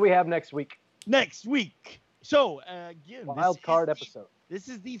 what do we have next week? Next week. So again, Wild card episode. This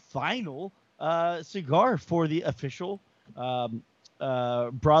is the final cigar for the official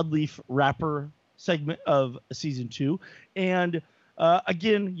Broadleaf wrapper segment of season 2. And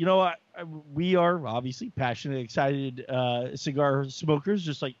again, we are obviously passionate, excited cigar smokers,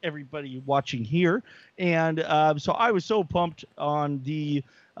 just like everybody watching here. And so I was so pumped on the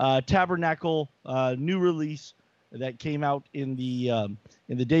Tabernacle new release that came out in the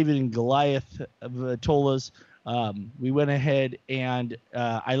David and Goliath Vitolas. We went ahead and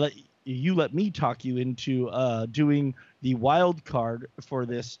you let me talk you into doing the wild card for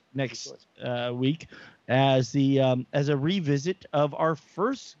this next week as a revisit of our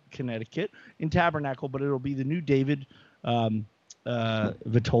first Connecticut in Tabernacle, but it'll be the new David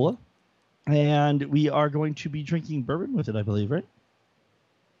Vitola, and we are going to be drinking bourbon with it, I believe, right?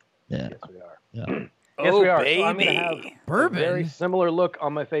 Yeah. Yes, we are. Yeah. Yes, we are. Baby. So I'm going to have Bourbon? a very similar look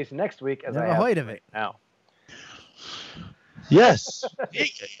on my face next week as Never I have heard of it. now. Yes.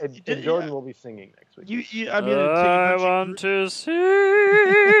 And Jordan will be singing next week. I want to sing.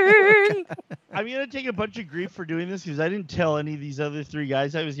 I'm going to take a bunch of grief for doing this because I didn't tell any of these other 3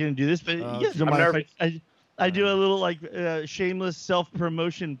 guys I was going to do this. But you guys don't mind if I do a little shameless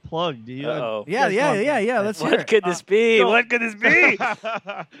self-promotion plug. Do you? Yeah. Let's hear What it. could this be? What could this be?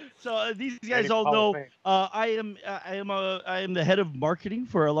 So these guys all know I am the head of marketing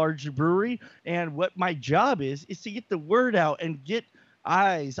for a large brewery, and what my job is to get the word out and get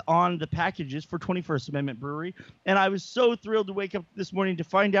eyes on the packages for 21st Amendment Brewery. And I was so thrilled to wake up this morning to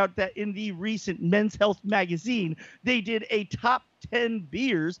find out that in the recent Men's Health magazine, they did a top 10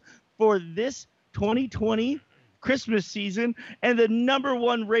 beers for this 2020 Christmas season, and the number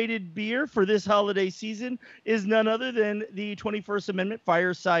 1 rated beer for this holiday season is none other than the 21st Amendment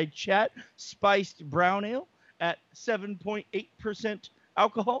Fireside Chat Spiced Brown Ale at 7.8%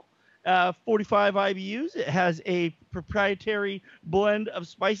 alcohol, 45 IBUs. It has a proprietary blend of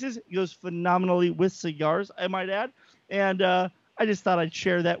spices. It goes phenomenally with cigars, I might add. And I just thought I'd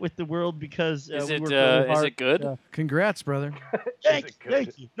share that with the world because Is we it work really hard. is it good? Congrats, brother. Thank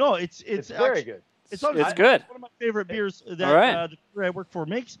you. No, it's very good. It's one good. of my favorite beers that the brewery I work for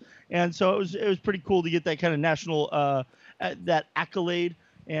makes, and so it was pretty cool to get that kind of national that accolade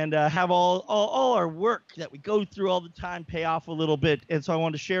and have all our work that we go through all the time pay off a little bit. And so I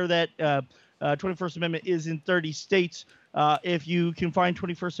wanted to share that 21st Amendment is in 30 states. If you can find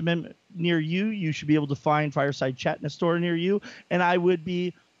 21st Amendment near you, you should be able to find Fireside Chat in a store near you, and I would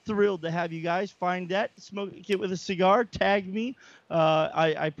be thrilled to have you guys find that, smoke it with a cigar, tag me.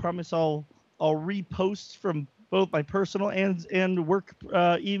 I promise I'll repost from both my personal and work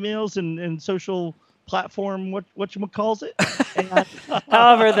emails and social platform, whatchamacalls it.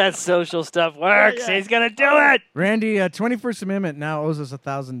 However that social stuff works, he's going to do it. Randy, 21st Amendment now owes us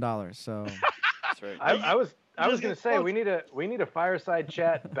 $1,000. So That's right. I was going to say we need a Fireside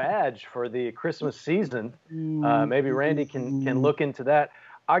Chat badge for the Christmas season. Maybe Randy can look into that.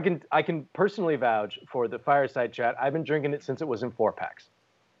 I can personally vouch for the Fireside Chat. I've been drinking it since it was in 4-packs.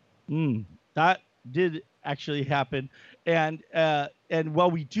 That did actually happen, and while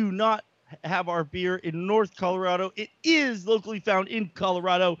we do not have our beer in North Colorado, it is locally found in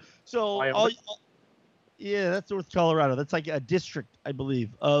Colorado. So that's North Colorado. That's like a district, I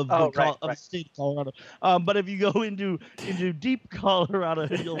believe, of the state of Colorado. But if you go into deep Colorado,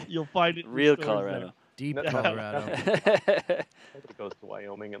 you'll find it. Real Colorado. There. deep Colorado. Nobody goes to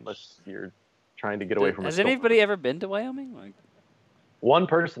Wyoming unless you're trying to get away from. Has anybody ever been to Wyoming? One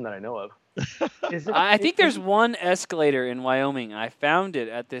person that I know of. I think there's one escalator in Wyoming. I found it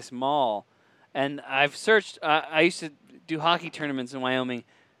at this mall, and I've searched. I used to do hockey tournaments in Wyoming.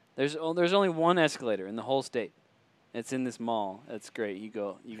 There's only one escalator in the whole state. It's in this mall. That's great.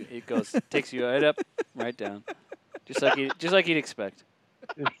 It goes takes you right up, right down, just like you'd expect.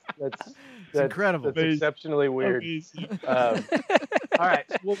 That's incredible. That's exceptionally weird. All right,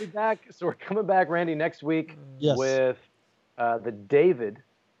 so we'll be back. So we're coming back, Randy, next week with the David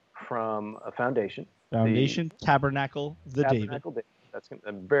from a Foundation. Tabernacle, the David.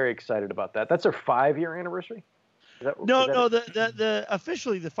 I'm very excited about that. That's our 5-year anniversary. The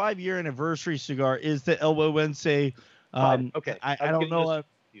officially the 5-year anniversary cigar is the El Wense. Okay, I don't know.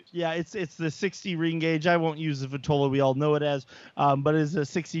 It's the 60 ring gauge. I won't use the Vitola. We all know it as, but it's a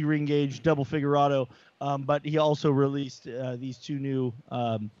 60 ring gauge double figurado. But he also released these two new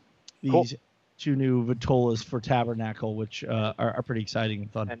Vitolas for Tabernacle, which are pretty exciting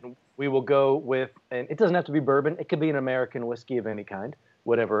and fun. And we will go with, and it doesn't have to be bourbon. It could be an American whiskey of any kind,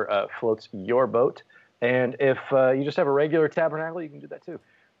 whatever floats your boat. And if you just have a regular tabernacle, you can do that too.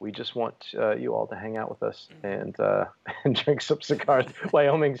 We just want you all to hang out with us and drink some cigars.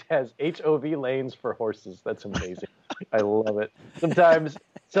 Wyoming has HOV lanes for horses. That's amazing. I love it.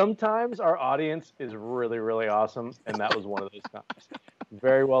 Sometimes our audience is really, really awesome, and that was one of those times.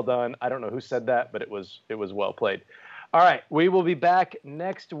 Very well done. I don't know who said that, but it was well played. All right, we will be back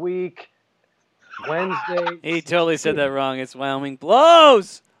next week, Wednesday. He totally said that wrong. It's Wyoming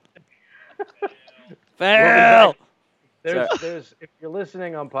blows. Fail. There's if you're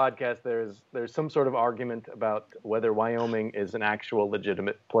listening on podcast, there's some sort of argument about whether Wyoming is an actual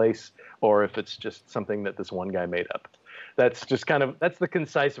legitimate place or if it's just something that this one guy made up. That's the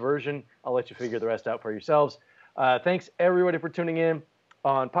concise version. I'll let you figure the rest out for yourselves. Thanks everybody for tuning in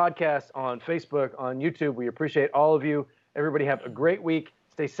on podcast, on Facebook, on YouTube. We appreciate all of you. Everybody have a great week.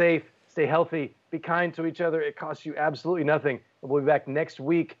 Stay safe, stay healthy, be kind to each other. It costs you absolutely nothing. And we'll be back next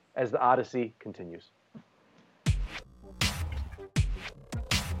week as the Odyssey continues.